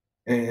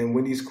and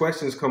when these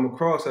questions come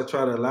across, I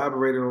try to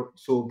elaborate it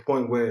to a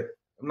point where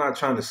I'm not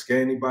trying to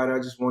scare anybody. I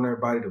just want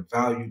everybody to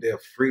value their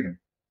freedom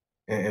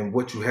and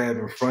what you have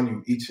in front of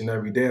you each and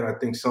every day. And I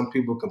think some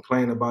people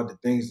complain about the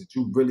things that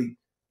you really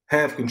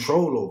have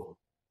control over.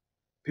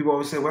 People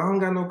always say, well, I don't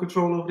got no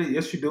control over that.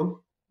 Yes, you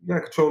do. You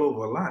got control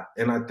over a lot.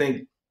 And I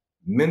think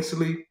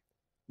mentally,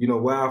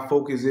 where our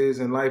focus is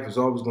in life is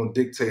always going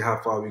to dictate how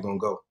far we're going to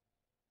go.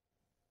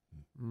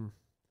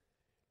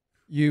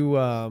 You,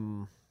 I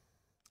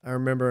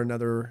remember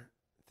another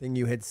thing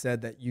you had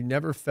said, that you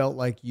never felt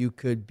like you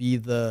could be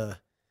the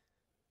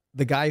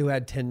guy who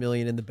had 10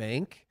 million in the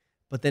bank,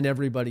 but then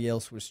everybody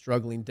else was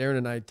struggling. Darren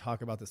and I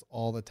talk about this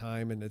all the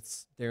time, and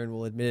Darren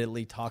will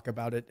admittedly talk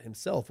about it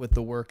himself with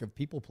the work of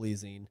people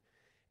pleasing.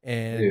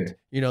 And,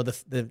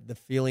 the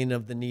feeling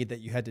of the need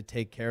that you had to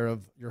take care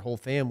of your whole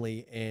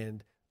family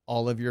and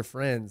all of your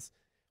friends.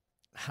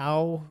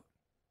 How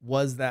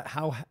was that?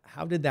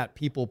 How did that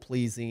people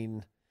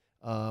pleasing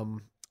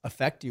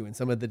affect you in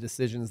some of the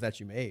decisions that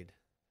you made?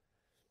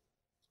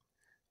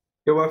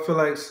 I feel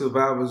like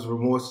survivor's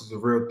remorse is a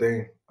real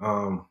thing.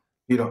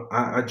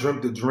 I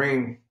dreamt a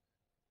dream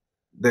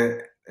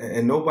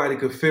and nobody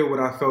could feel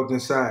what I felt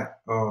inside.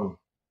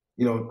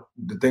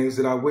 The things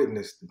that I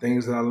witnessed, the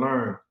things that I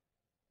learned,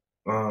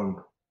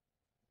 the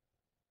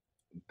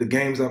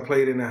games I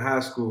played in high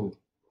school,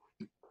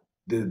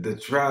 the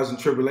trials and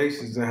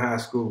tribulations in high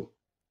school.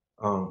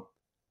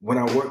 When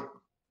I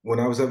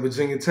was at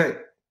Virginia Tech,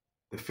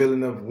 the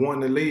feeling of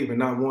wanting to leave and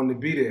not wanting to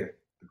be there,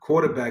 the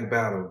quarterback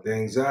battle, the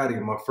anxiety,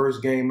 my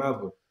first game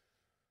ever.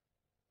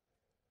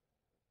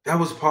 That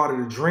was part of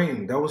the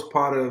dream. That was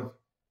part of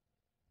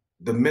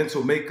the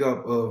mental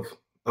makeup of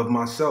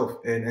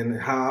myself and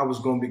how I was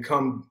going to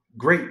become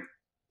great,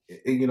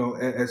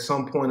 at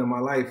some point in my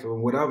life or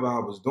whatever I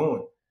was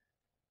doing.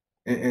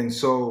 And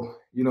so,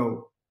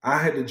 I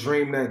had to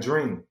dream that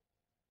dream,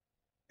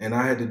 and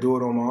I had to do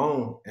it on my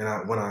own.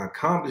 And when I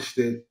accomplished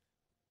it,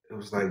 it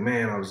was like,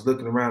 man, I was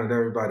looking around at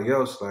everybody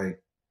else like,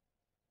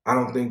 I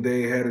don't think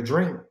they had a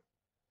dream.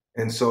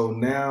 And so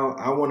now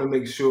I want to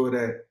make sure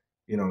that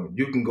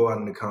you can go out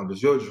and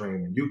accomplish your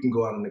dream, and you can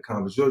go out and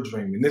accomplish your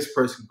dream, and this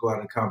person can go out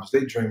and accomplish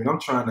their dream. And I'm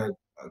trying to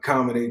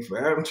accommodate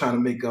I'm trying to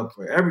make up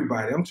for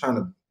everybody. I'm trying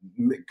to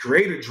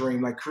create a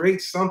dream, like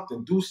create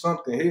something, do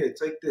something. Here,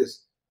 take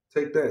this,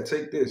 take that,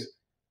 take this.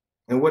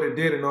 And what it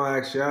did in all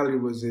actuality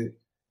was it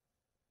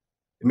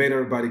made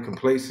everybody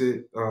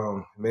complacent,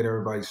 it made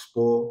everybody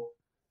spoiled.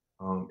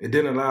 It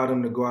didn't allow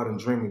them to go out and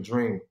dream a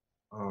dream.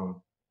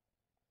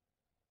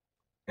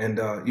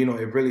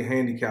 It really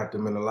handicapped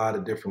them in a lot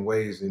of different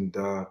ways. And,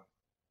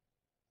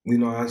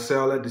 I say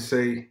all that to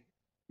say,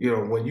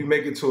 when you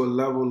make it to a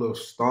level of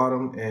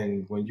stardom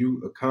and when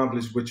you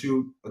accomplish what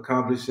you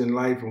accomplish in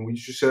life and what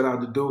you set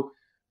out to do,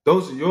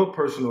 those are your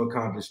personal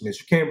accomplishments.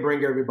 You can't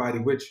bring everybody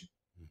with you.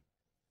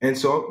 And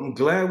so I'm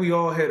glad we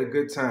all had a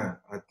good time.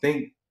 I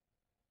think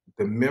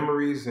the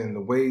memories and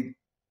the way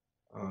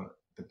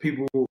the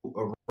people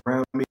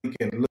around me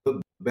can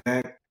look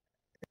back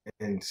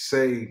and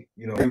say,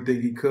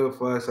 everything he could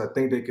for us, I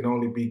think they can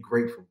only be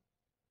grateful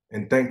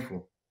and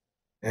thankful.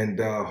 And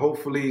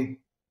hopefully,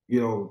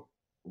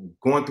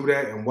 going through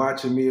that and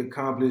watching me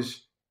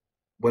accomplish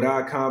what I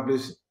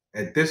accomplished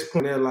at this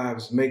point in their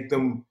lives, make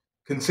them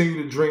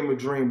continue to dream a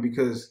dream,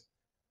 because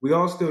we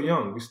all still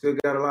young. We still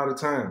got a lot of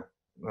time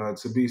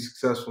to be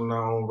successful in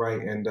our own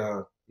right. And,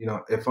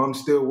 if I'm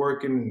still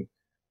working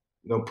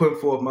and, putting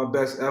forth my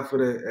best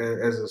effort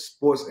as a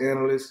sports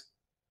analyst,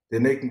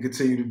 then they can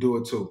continue to do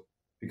it too.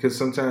 Because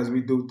sometimes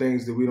we do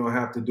things that we don't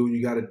have to do.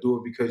 You got to do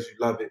it because you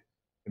love it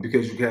and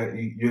because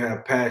you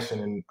have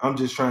passion. And I'm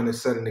just trying to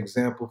set an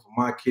example for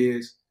my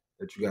kids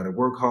that you got to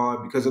work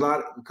hard, because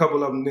a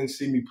couple of them didn't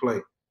see me play.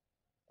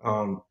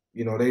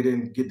 They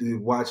didn't get to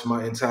watch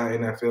my entire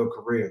NFL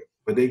career,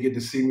 but they get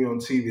to see me on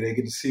TV. They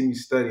get to see me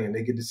studying.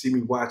 They get to see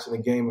me watching the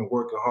game and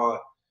working hard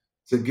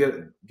to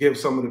give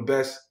some of the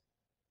best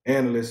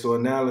analysts or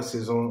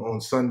analysis on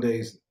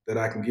Sundays that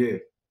I can give.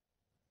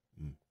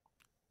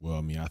 Well,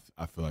 I mean,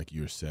 I feel like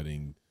you're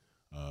setting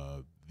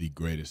the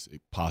greatest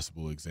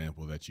possible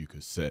example that you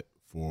could set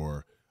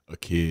for a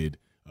kid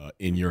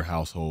in your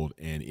household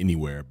and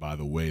anywhere by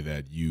the way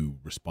that you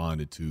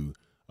responded to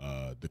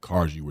the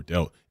cards you were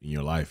dealt in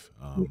your life.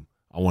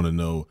 I want to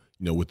know,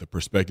 with the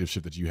perspective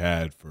shift that you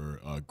had for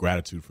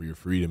gratitude for your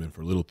freedom and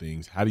for little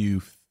things, how do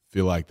you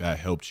feel like that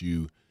helped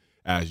you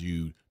as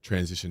you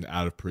transitioned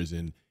out of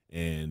prison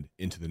and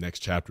into the next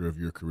chapter of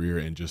your career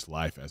and just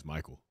life as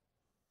Michael?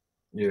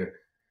 Yeah.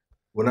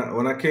 When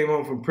I came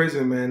home from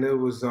prison, man, there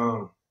was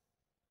a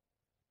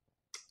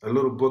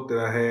little book that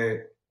I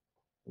had,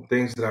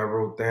 things that I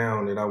wrote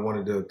down that I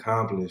wanted to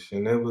accomplish.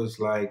 And it was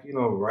like,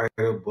 write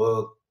a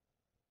book,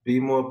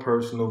 be more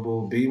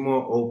personable, be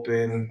more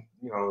open,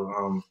 be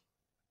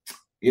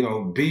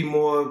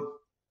more,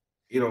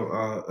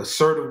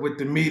 assertive with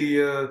the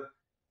media.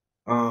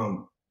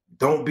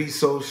 Don't be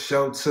so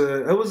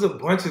sheltered. It was a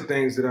bunch of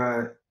things that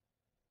I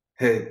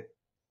had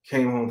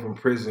came home from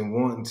prison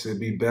wanting to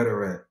be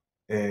better at.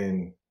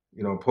 And,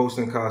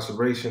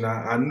 post-incarceration,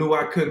 I knew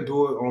I couldn't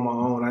do it on my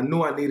own. I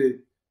knew I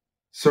needed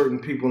certain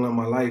people in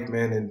my life,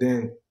 man. And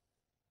then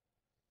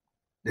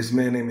this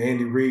man named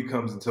Andy Reid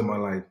comes into my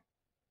life.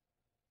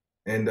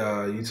 And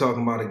you're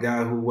talking about a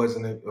guy who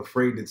wasn't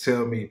afraid to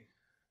tell me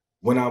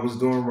when I was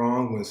doing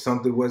wrong, when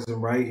something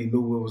wasn't right. He knew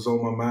what was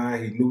on my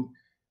mind.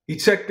 He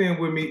checked in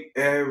with me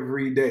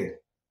every day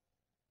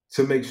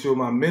to make sure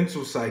my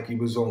mental psyche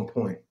was on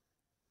point.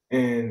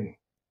 And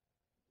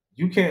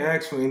you can't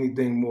ask for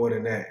anything more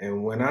than that.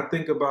 And when I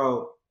think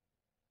about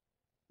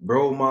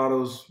role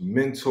models,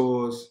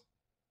 mentors,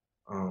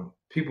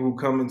 people who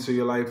come into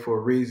your life for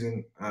a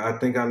reason, I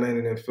think I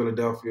landed in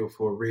Philadelphia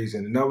for a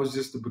reason. And that was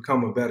just to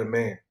become a better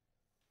man.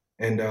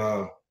 And,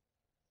 I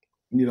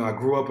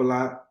grew up a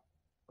lot.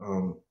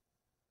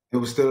 There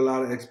was still a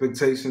lot of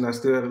expectation. I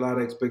still had a lot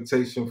of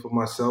expectation for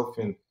myself,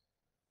 and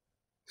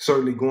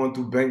certainly going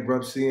through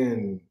bankruptcy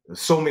and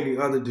so many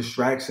other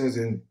distractions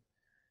and,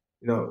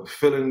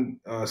 feeling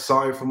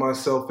sorry for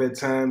myself at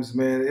times,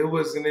 man. It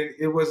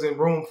wasn't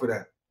room for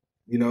that.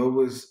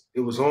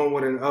 It was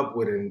onward and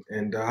upward,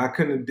 and I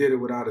couldn't have did it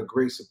without a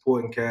great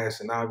supporting cast,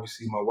 and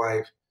obviously my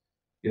wife.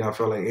 I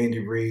felt like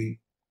Andy Reid,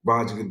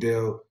 Roger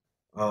Goodell,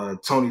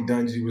 Tony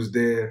Dungy was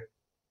there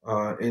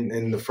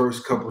in the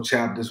first couple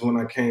chapters when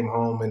I came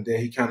home, and then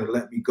he kind of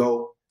let me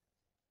go.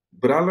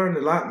 But I learned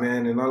a lot,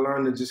 man, and I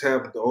learned to just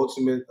have the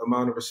ultimate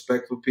amount of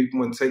respect for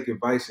people and take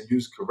advice and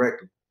use it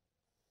correctly.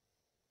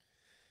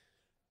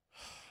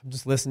 I'm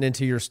just listening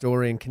to your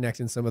story and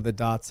connecting some of the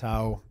dots,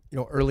 how,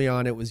 early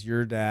on it was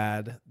your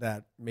dad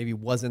that maybe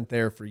wasn't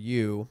there for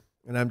you.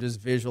 And I'm just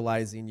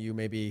visualizing you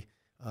maybe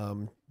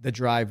the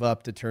drive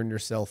up to turn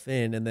yourself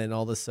in. And then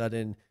all of a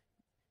sudden,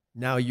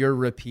 now you're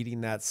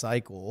repeating that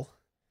cycle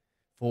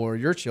for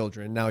your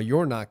children. Now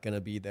you're not going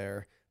to be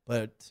there.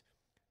 But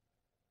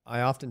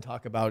I often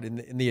talk about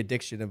in the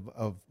addiction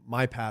of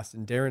my past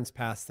and Darren's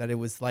past, that it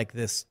was like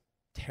this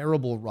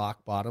terrible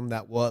rock bottom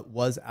that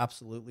was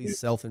absolutely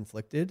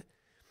self-inflicted.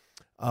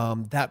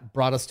 That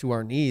brought us to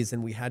our knees,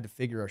 and we had to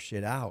figure our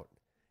shit out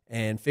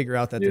and figure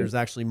out that there's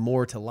actually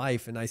more to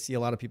life. And I see a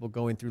lot of people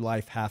going through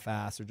life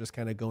half-assed or just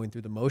kind of going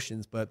through the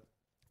motions. But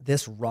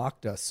this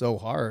rocked us so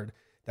hard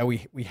that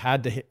we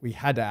had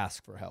to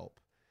ask for help.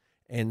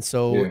 And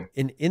so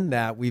in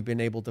that, we've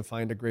been able to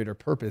find a greater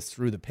purpose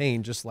through the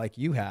pain, just like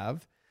you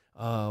have,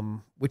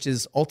 which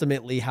is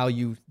ultimately how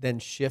you then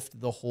shift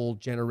the whole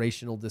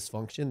generational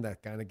dysfunction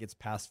that kind of gets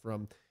passed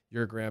from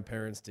your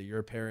grandparents to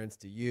your parents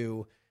to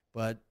you.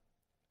 But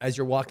as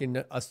you're walking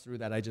us through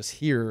that, I just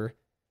hear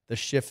the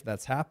shift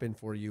that's happened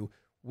for you.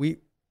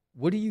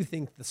 What do you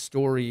think the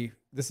story,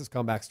 this is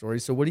comeback story.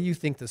 So what do you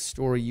think the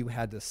story you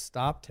had to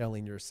stop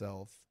telling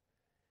yourself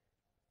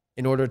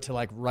in order to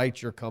like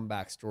write your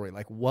comeback story?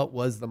 Like what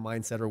was the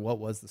mindset or what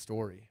was the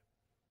story?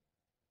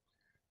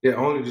 Yeah,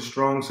 only the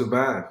strong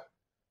survive.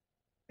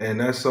 And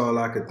that's all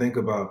I could think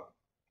about.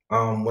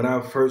 When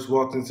I first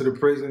walked into the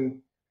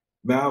prison,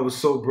 man, I was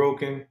so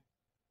broken.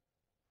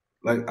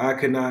 Like I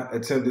could not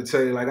attempt to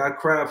tell you, like I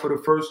cried for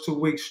the first 2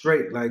 weeks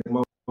straight. Like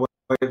my wife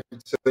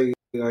would say,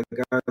 like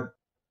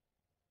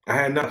I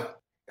had enough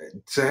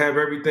to have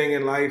everything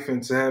in life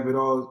and to have it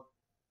all.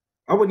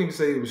 I wouldn't even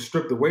say it was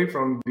stripped away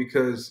from me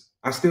because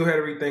I still had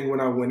everything when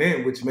I went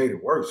in, which made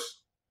it worse.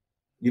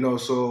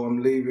 So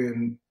I'm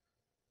leaving,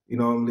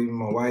 I'm leaving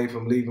my wife,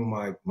 I'm leaving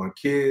my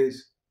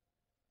kids.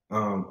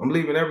 I'm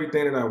leaving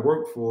everything that I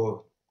worked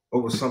for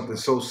over something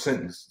so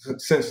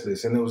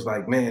senseless. And it was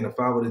like, man, if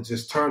I would have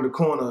just turned the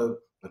corner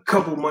a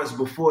couple months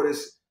before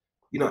this,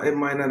 it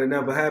might not have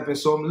never happened.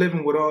 So I'm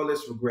living with all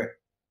this regret.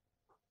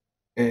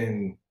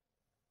 And,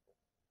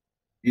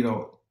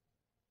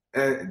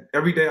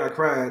 every day I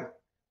cried,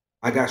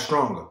 I got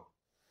stronger.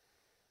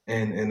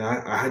 And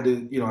I had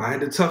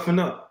to toughen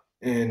up.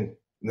 And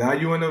now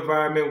you're in an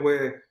environment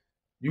where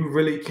you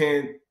really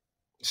can't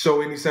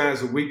show any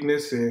signs of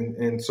weakness.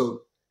 And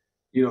so,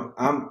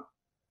 I'm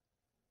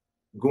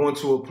going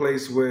to a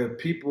place where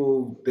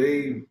people,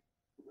 they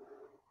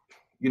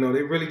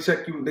really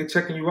they're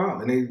checking you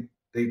out, and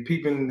they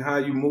peeping how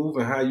you move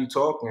and how you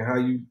talk and how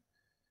you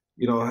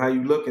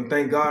look. And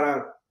thank God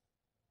I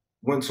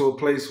went to a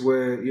place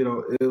where,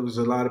 it was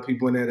a lot of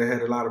people in there that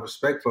had a lot of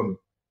respect for me,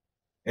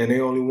 and they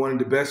only wanted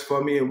the best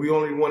for me, and we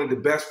only wanted the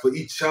best for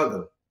each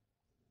other.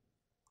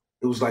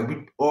 It was like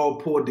we all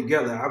pulled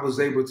together.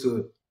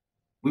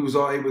 We was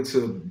all able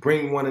to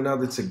bring one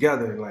another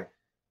together, and like,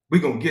 we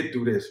gonna get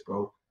through this,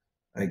 bro.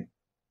 Like,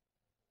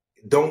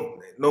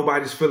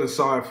 nobody's feeling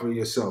sorry for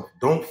yourself.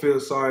 Don't feel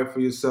sorry for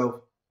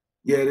yourself.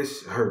 Yeah,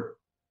 this hurt.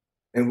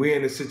 And we're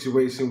in a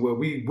situation where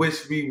we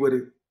wish we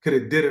could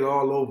have did it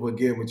all over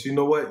again. But you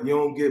know what? You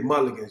don't get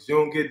mulligans. You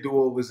don't get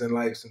do-overs in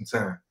life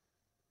sometimes.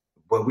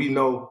 But we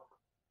know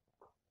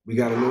we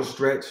got a little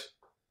stretch.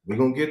 We're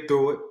gonna get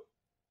through it.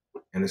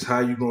 And it's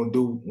how you gonna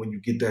do when you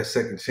get that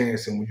second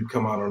chance and when you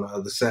come out on the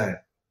other side.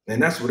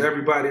 And that's what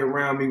everybody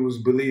around me was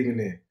believing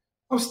in.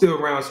 I'm still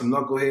around some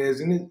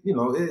knuckleheads, and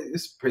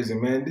it's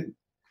prison, man.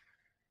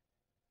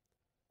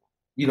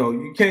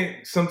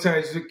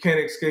 Sometimes you can't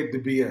escape the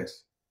BS.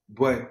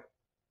 But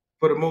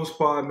for the most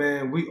part,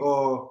 man, we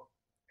all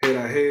had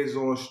our heads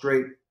on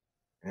straight,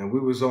 and we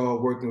was all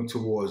working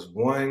towards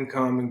one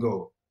common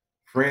goal,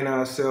 freeing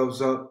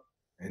ourselves up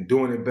and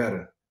doing it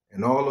better.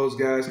 And all those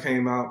guys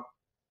came out,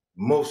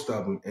 most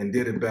of them, and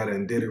did it better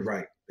and did it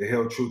right. They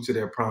held true to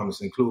their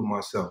promise, including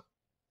myself.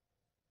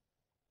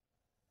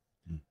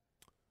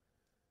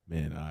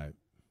 Man, I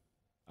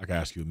could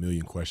ask you a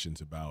million questions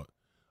about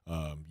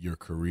your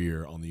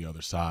career on the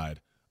other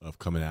side of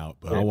coming out,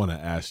 but I want to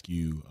ask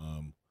you,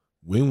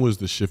 when was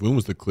the shift? When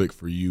was the click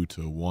for you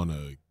to want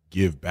to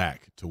give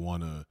back, to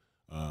want to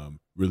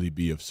really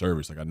be of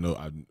service? Like, I know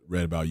I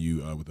read about you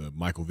with the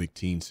Michael Vick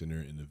Teen Center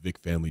and the Vick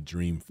Family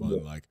Dream Fund.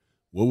 Yeah. Like,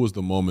 what was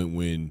the moment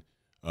when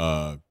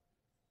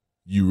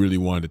you really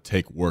wanted to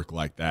take work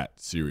like that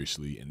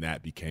seriously, and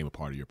that became a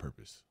part of your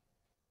purpose?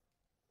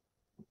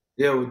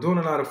 Yeah, we're doing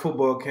a lot of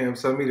football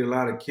camps. I meet a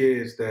lot of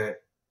kids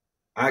that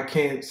I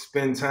can't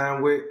spend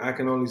time with. I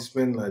can only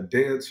spend a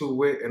day or two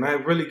with. And I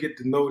really get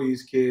to know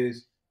these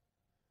kids,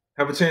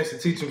 have a chance to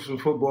teach them some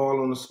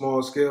football on a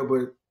small scale.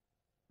 But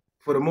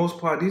for the most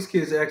part, these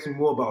kids are actually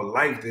more about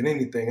life than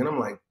anything. And I'm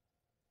like,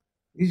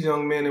 these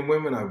young men and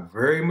women are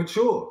very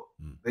mature.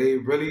 They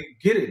really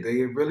get it.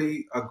 They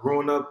really are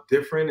growing up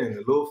different and a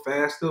little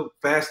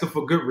faster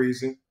for good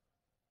reason.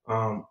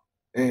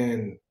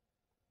 And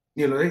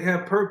they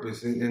have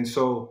purpose. And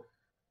so,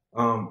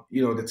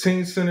 the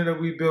teen center that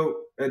we built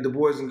at the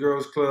Boys and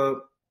Girls Club,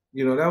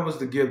 that was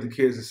to give the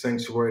kids a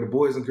sanctuary. The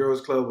Boys and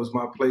Girls Club was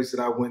my place that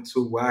I went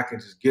to where I can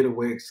just get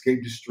away,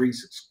 escape the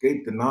streets,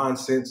 escape the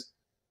nonsense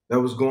that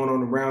was going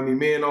on around me,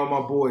 me and all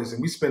my boys.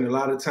 And we spent a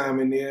lot of time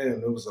in there,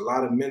 and there was a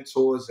lot of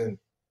mentors and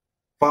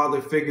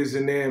father figures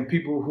in there and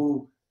people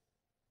who,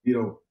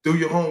 do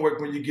your homework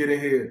when you get in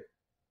here,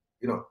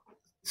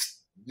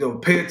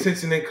 pay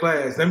attention in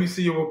class. Let me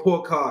see your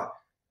report card.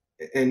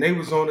 And they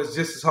was on us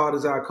just as hard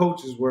as our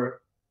coaches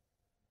were.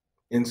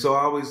 And so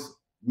I always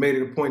made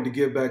it a point to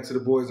give back to the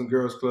Boys and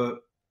Girls Club.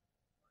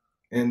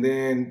 And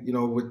then,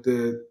 with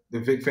the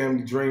Vick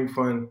Family Dream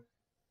Fund,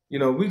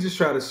 we just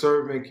try to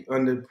serve in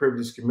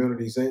underprivileged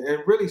communities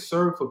and really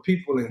serve for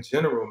people in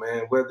general,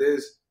 man, whether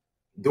it's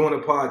doing a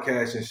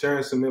podcast and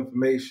sharing some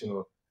information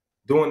or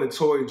doing the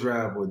toy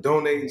drive or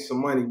donating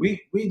some money.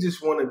 We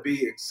just want to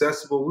be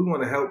accessible. We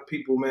want to help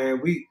people,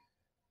 man. We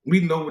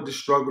know what the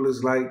struggle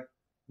is like.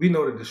 We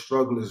know that the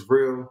struggle is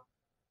real.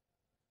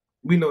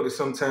 We know that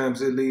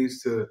sometimes it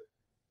leads to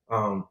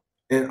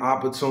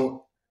inopportune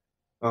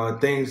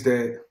things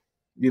that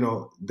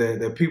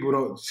that people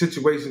don't,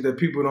 situations that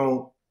people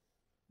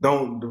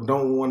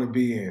don't want to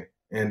be in,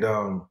 and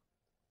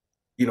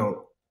you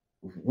know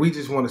we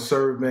just want to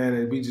serve, man,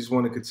 and we just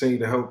want to continue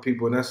to help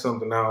people, and that's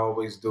something I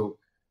always do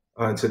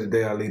until the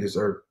day I leave this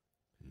earth.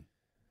 I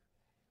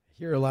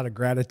hear a lot of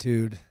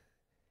gratitude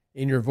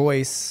in your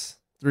voice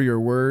through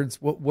your words.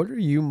 What are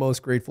you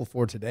most grateful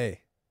for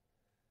today?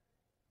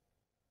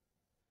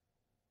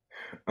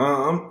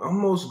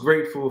 I'm most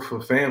grateful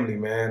for family,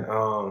 man.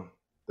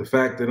 The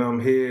fact that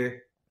I'm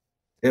here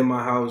in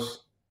my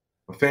house,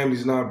 my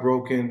family's not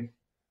broken.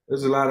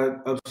 There's a lot of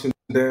ups and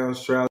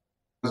downs, trials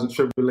and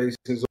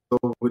tribulations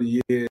over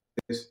the years,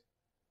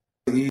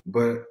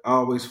 but I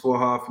always fought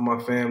hard for my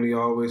family. I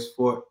always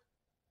fought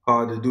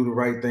hard to do the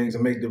right things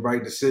and make the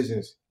right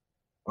decisions.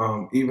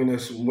 Even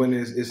when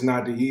it's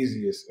not the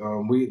easiest.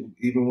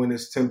 Even when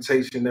it's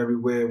temptation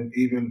everywhere,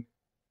 even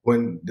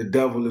when the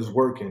devil is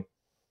working.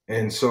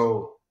 And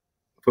so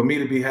for me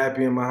to be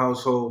happy in my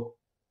household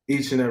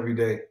each and every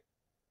day,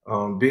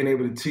 being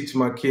able to teach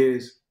my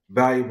kids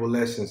valuable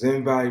lessons,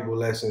 invaluable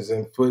lessons,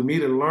 and for me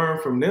to learn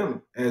from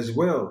them as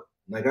well.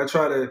 Like I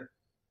try to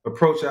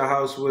approach our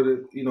household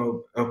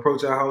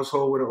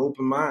with an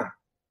open mind.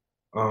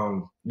 I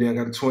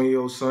got a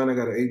 20-year-old son, I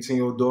got an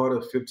 18-year-old daughter,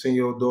 a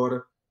 15-year-old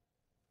daughter,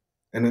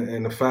 and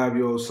a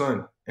 5-year-old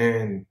son.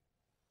 And,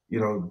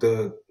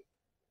 the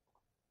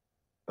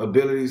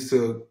abilities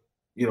to,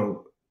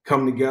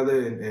 come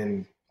together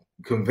and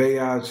convey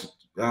our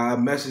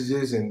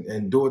messages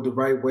and do it the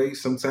right way.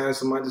 Sometimes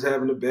somebody's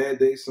having a bad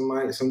day.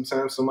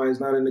 Sometimes somebody's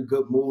not in a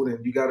good mood,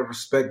 and you got to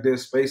respect their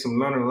space. I'm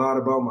learning a lot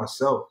about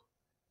myself,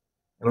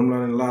 and I'm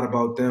learning a lot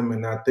about them.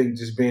 And I think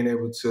just being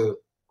able to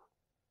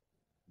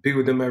be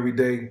with them every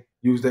day,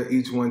 use that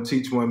each one,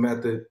 teach one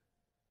method,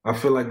 I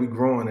feel like we're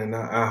growing. And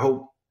I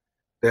hope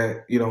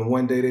that,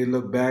 one day they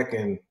look back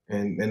and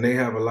they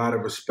have a lot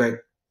of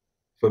respect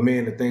for me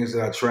and the things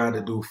that I tried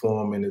to do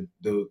for them, and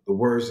the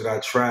words that I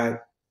tried,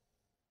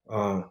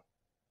 to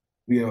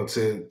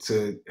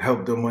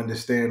help them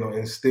understand or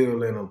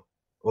instill in them,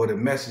 or the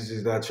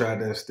messages that I tried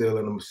to instill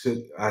in them,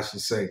 I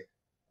should say.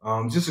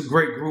 Just a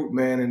great group,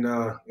 man, and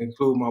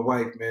include my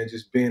wife, man,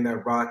 just being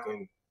that rock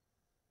and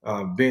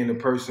being the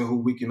person who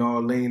we can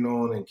all lean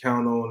on and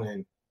count on.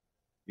 And,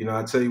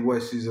 I tell you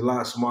what, she's a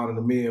lot smarter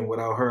than me, and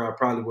without her, I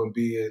probably wouldn't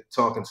be here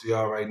talking to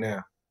y'all right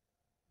now.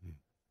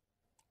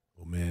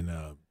 Well,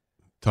 man,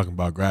 talking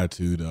about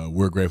gratitude,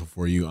 we're grateful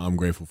for you. I'm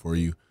grateful for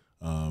you.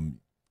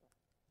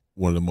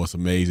 One of the most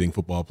amazing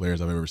football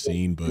players I've ever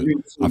seen, but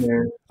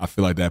I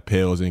feel like that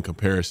pales in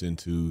comparison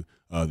to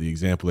the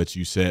example that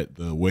you set,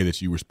 the way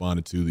that you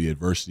responded to the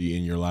adversity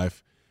in your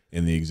life,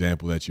 and the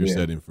example that you're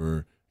setting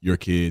for your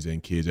kids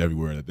and kids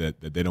everywhere,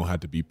 that they don't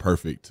have to be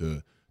perfect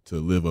to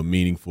live a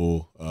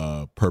meaningful,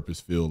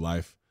 purpose-filled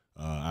life.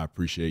 I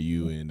appreciate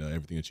you and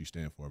everything that you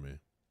stand for, man.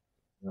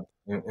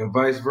 And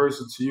vice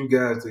versa to you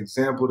guys, the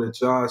example that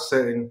y'all are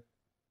setting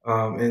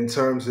in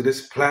terms of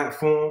this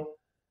platform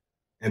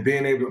and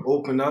being able to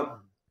open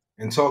up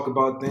and talk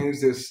about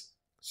things that's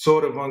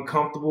sort of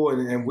uncomfortable.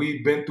 And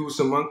we've been through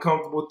some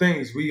uncomfortable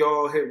things. We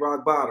all hit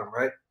rock bottom,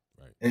 right?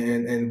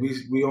 And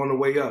we on the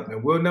way up.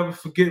 And we'll never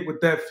forget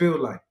what that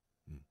feel like.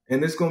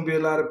 And there's going to be a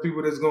lot of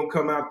people that's going to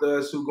come after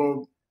us who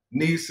going to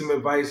need some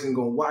advice and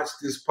going to watch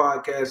this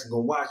podcast and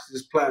going to watch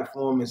this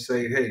platform and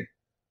say, hey,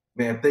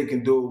 man, if they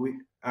can do it,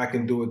 I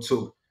can do it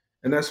too.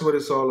 And that's what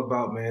it's all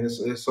about, man.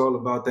 It's all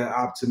about that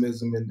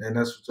optimism, and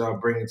that's what y'all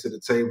bringing to the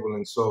table.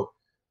 And so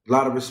a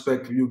lot of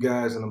respect for you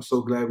guys, and I'm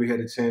so glad we had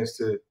a chance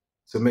to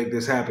make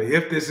this happen.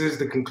 If this is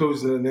the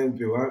conclusion of the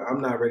interview,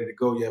 I'm not ready to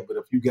go yet, but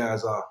if you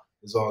guys are,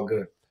 it's all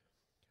good.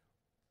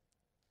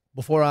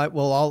 Before I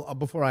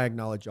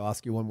acknowledge you, I'll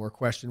ask you one more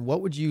question.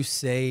 What would you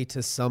say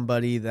to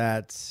somebody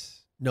that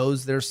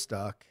knows they're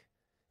stuck,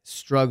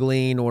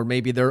 struggling, or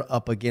maybe they're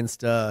up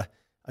against a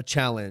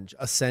challenge,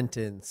 a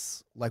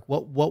sentence? Like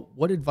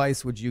what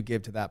advice would you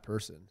give to that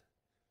person?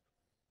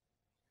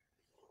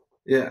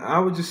 Yeah, I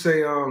would just say,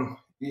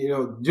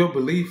 your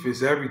belief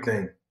is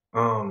everything.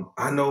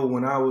 I know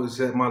when I was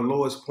at my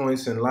lowest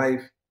points in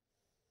life,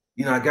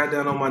 I got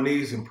down on my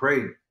knees and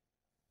prayed.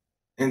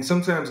 And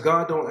sometimes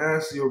God don't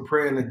answer your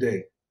prayer in a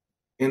day,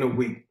 in a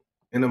week,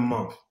 in a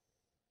month,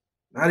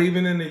 not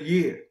even in a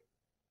year.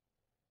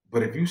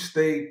 But if you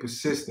stay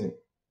persistent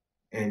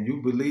and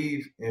you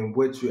believe in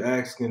what you're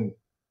asking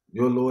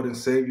your Lord and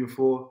Savior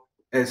for,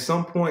 at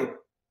some point,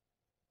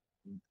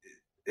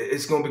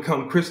 it's going to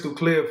become crystal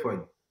clear for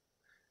you.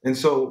 And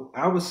so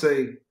I would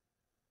say,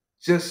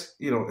 just,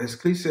 as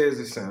cliche as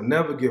it sounds,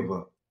 never give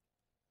up.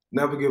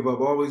 Never give up.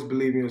 Always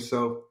believe in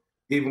yourself,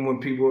 even when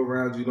people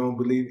around you don't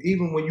believe,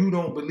 even when you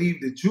don't believe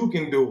that you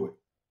can do it.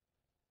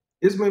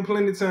 It's been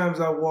plenty of times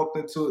I walked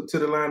to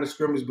the line of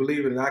scrimmage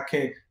believing that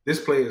this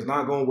play is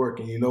not going to work.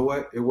 And you know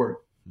what? It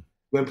worked.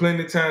 been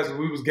plenty of times when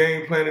we was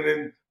game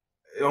planning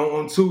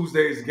on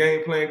Tuesdays, the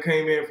game plan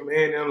came in from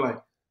Andy. I'm like,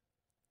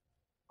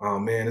 oh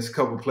man, there's a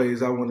couple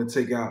plays I want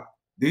to take out.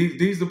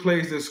 These are the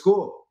plays that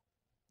score.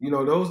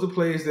 Those are the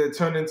plays that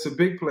turn into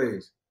big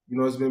plays.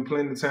 It's been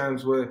plenty of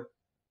times where,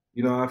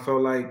 I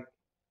felt like,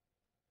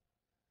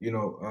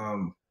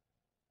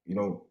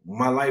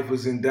 my life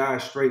was in dire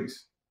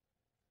straits.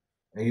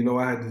 And,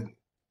 I had to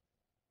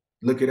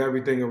look at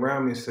everything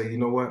around me and say, you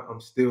know what?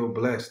 I'm still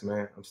blessed,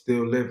 man. I'm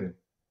still living.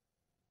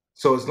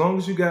 So as long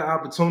as you got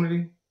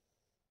opportunity,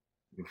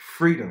 your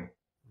freedom,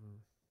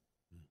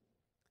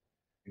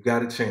 you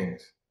got a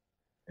chance.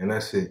 And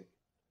that's it.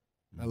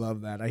 I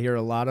love that. I hear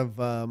a lot of,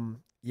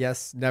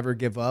 yes, never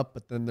give up,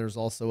 but then there's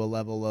also a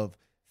level of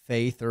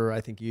faith, or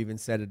I think you even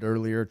said it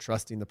earlier,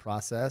 trusting the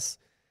process,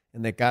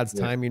 and that God's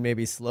timing may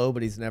be slow,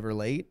 but he's never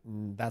late.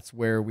 And that's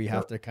where we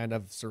have to kind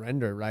of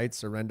surrender, right?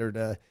 Surrender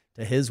to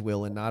his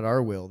will and not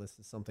our will. This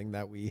is something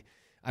that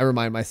I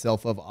remind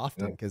myself of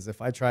often, because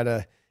if I try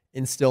to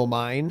instill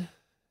mine,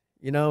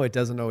 it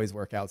doesn't always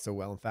work out so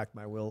well. In fact,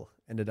 my will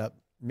ended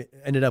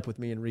up with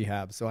me in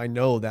rehab. So I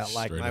know that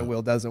my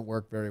will doesn't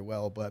work very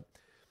well, but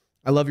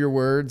I love your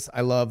words.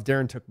 I love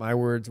Darren took my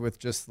words with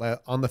just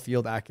on the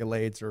field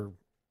accolades or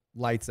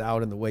lights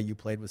out, and the way you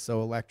played was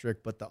so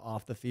electric, but the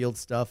off the field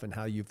stuff and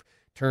how you've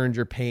turned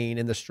your pain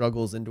and the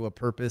struggles into a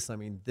purpose. I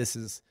mean, this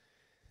is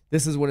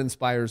what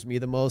inspires me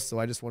the most. So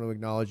I just want to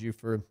acknowledge you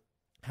for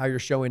how you're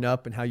showing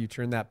up and how you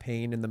turn that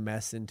pain and the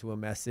mess into a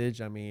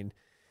message. I mean,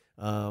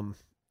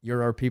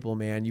 you're our people,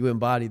 man. You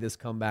embody this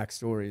comeback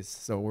stories.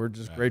 So we're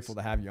just grateful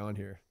to have you on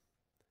here.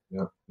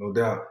 Yeah, no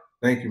doubt.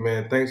 Thank you,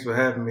 man. Thanks for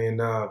having me. And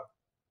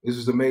this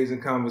was an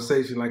amazing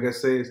conversation. Like I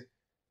said,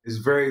 it's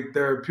very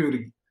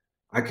therapeutic.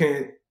 I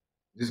can't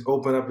just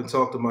open up and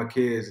talk to my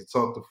kids and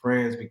talk to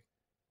friends,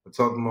 or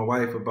talk to my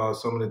wife about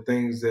some of the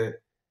things that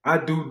I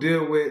do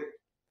deal with,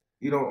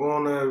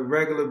 on a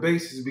regular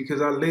basis,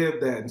 because I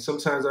live that. And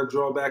sometimes I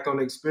draw back on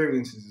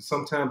experiences. And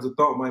sometimes a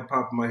thought might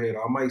pop in my head.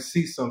 I might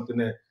see something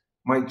that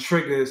might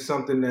trigger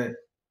something that,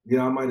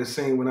 I might have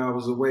seen when I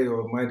was away,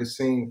 or might have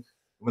seen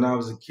when I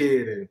was a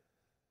kid. And,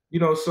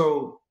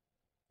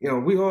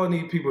 we all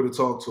need people to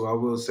talk to. I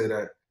will say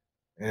that.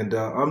 And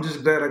I'm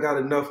just glad I got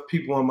enough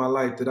people in my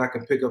life that I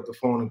can pick up the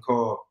phone and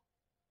call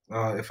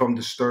if I'm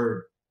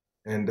disturbed,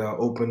 and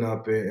open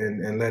up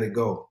and let it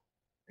go.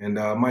 And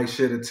I might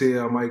shed a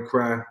tear, I might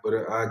cry,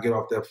 but I get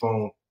off that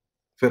phone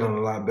feeling a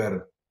lot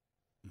better.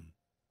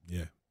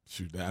 Yeah,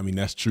 shoot. I mean,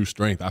 that's true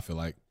strength. I feel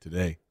like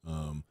today.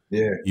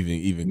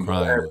 Even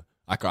crying.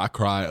 I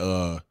cried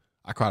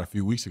a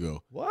few weeks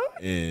ago.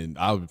 What? And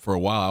for a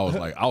while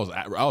I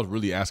was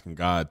really asking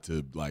God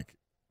to, like,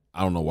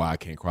 I don't know why I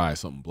can't cry.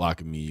 Something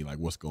blocking me. Like,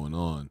 what's going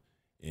on?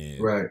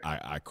 And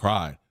I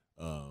cried.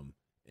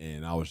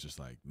 And I was just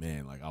like,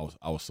 man, like I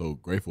was so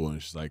grateful. And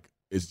it's just like,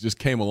 it just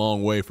came a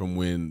long way from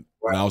when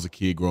I was a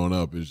kid growing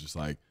up. It was just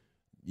like,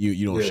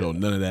 you don't show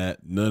none of that,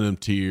 none of them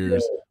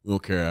tears. We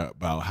don't care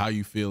about how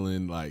you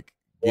feeling. Like,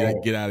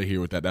 get out of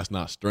here with that. That's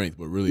not strength,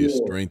 but really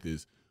strength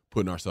is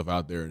putting ourselves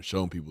out there and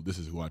showing people this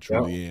is who I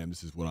truly am.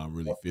 This is what I'm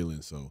really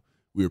feeling. So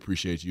we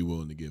appreciate you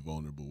willing to get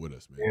vulnerable with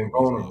us, man. Being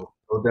vulnerable,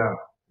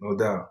 no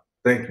doubt.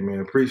 Thank you,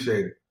 man.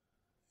 Appreciate it.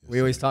 We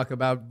always talk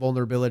about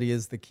vulnerability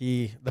is the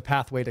key, the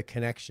pathway to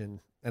connection.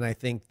 And I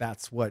think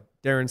that's what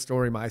Darren's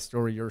story, my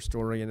story, your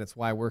story, and it's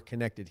why we're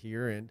connected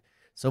here. And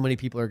so many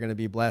people are going to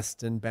be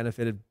blessed and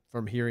benefited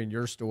from hearing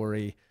your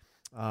story.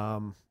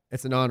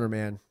 It's an honor,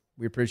 man.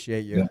 We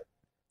appreciate you. Yeah.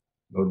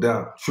 No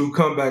doubt. True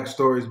comeback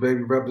stories,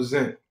 baby.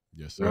 Represent.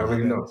 Yes, sir. I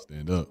already know.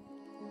 Stand up.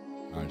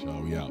 All right, y'all.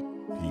 We out.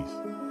 Peace.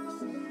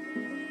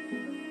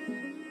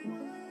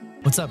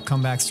 What's up,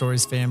 Comeback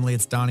Stories family?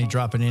 It's Donnie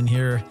dropping in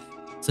here.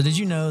 So did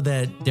you know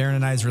that Darren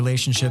and I's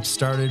relationship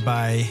started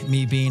by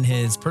me being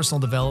his personal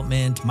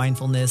development,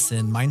 mindfulness,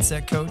 and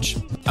mindset coach?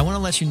 I want to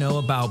let you know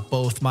about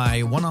both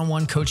my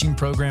one-on-one coaching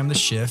program, The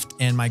Shift,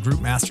 and my group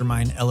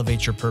mastermind,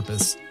 Elevate Your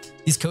Purpose.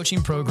 These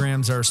coaching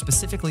programs are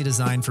specifically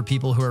designed for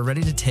people who are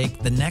ready to take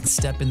the next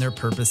step in their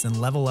purpose and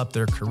level up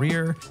their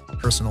career,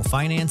 personal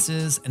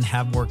finances, and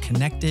have more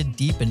connected,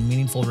 deep, and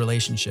meaningful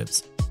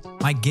relationships.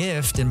 My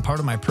gift and part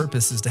of my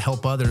purpose is to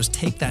help others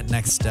take that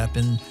next step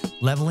in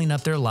leveling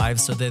up their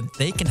lives so that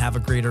they can have a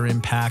greater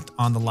impact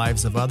on the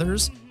lives of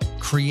others,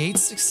 create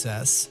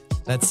success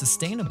that's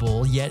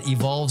sustainable yet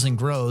evolves and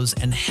grows,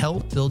 and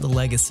help build a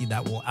legacy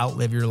that will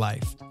outlive your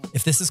life.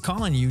 If this is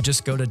calling you,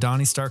 just go to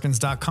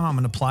DonnieStarkins.com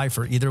and apply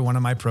for either one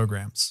of my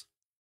programs.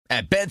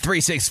 At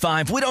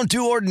Bet365, we don't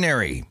do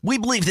ordinary. We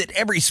believe that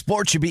every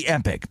sport should be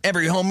epic.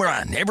 Every home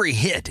run, every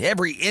hit,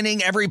 every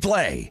inning, every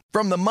play.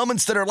 From the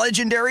moments that are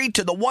legendary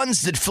to the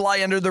ones that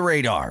fly under the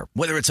radar.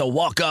 Whether it's a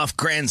walk-off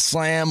grand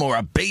slam or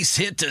a base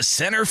hit to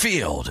center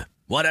field.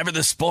 Whatever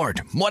the sport,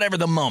 whatever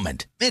the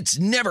moment. It's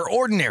never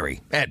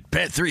ordinary at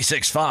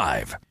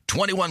Bet365.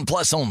 21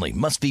 plus only.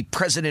 Must be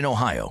present in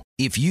Ohio.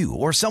 If you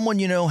or someone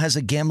you know has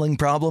a gambling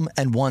problem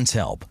and wants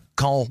help,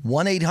 call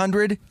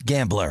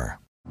 1-800-GAMBLER.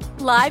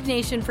 Live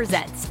Nation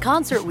presents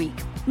Concert Week.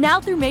 Now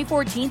through May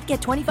 14th,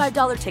 get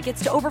 $25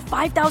 tickets to over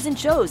 5,000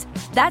 shows.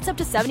 That's up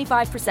to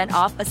 75%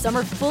 off a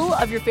summer full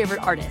of your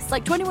favorite artists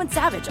like 21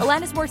 Savage,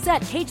 Alanis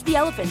Morissette, Cage the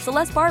Elephant,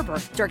 Celeste Barber,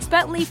 Dierks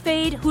Bentley,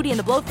 Fade, Hootie and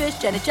the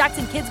Blowfish, Janet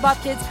Jackson, Kids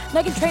Bop Kids,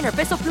 Meghan Trainor,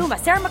 Bissell Pluma,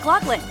 Sarah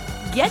McLachlan.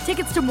 Get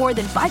tickets to more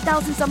than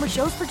 5,000 summer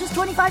shows for just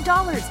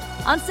 $25.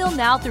 Until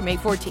now through May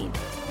 14th.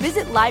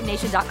 Visit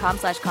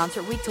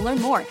livenation.com/Concert Week to learn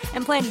more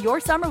and plan your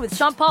summer with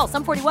Sean Paul,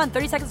 Sum 41,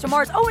 30 Seconds to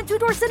Mars, and Two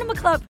Door Cinema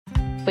Club.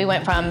 We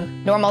went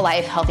from normal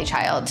life, healthy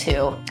child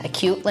to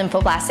acute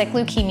lymphoblastic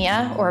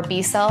leukemia or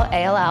B-cell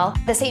ALL.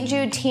 The St.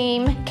 Jude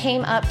team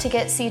came up to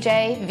get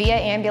CJ via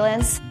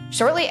ambulance.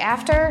 Shortly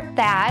after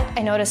that,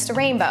 I noticed a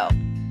rainbow.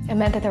 It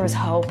meant that there was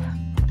hope.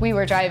 We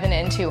were driving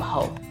into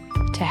hope.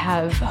 To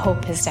have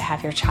hope is to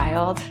have your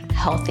child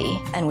healthy,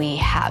 and we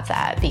have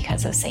that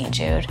because of St.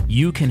 Jude.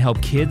 You can help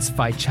kids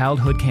fight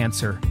childhood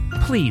cancer.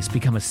 Please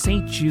become a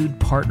St. Jude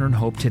Partner in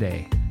Hope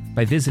today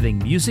by visiting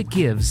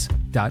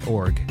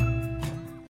musicgives.org.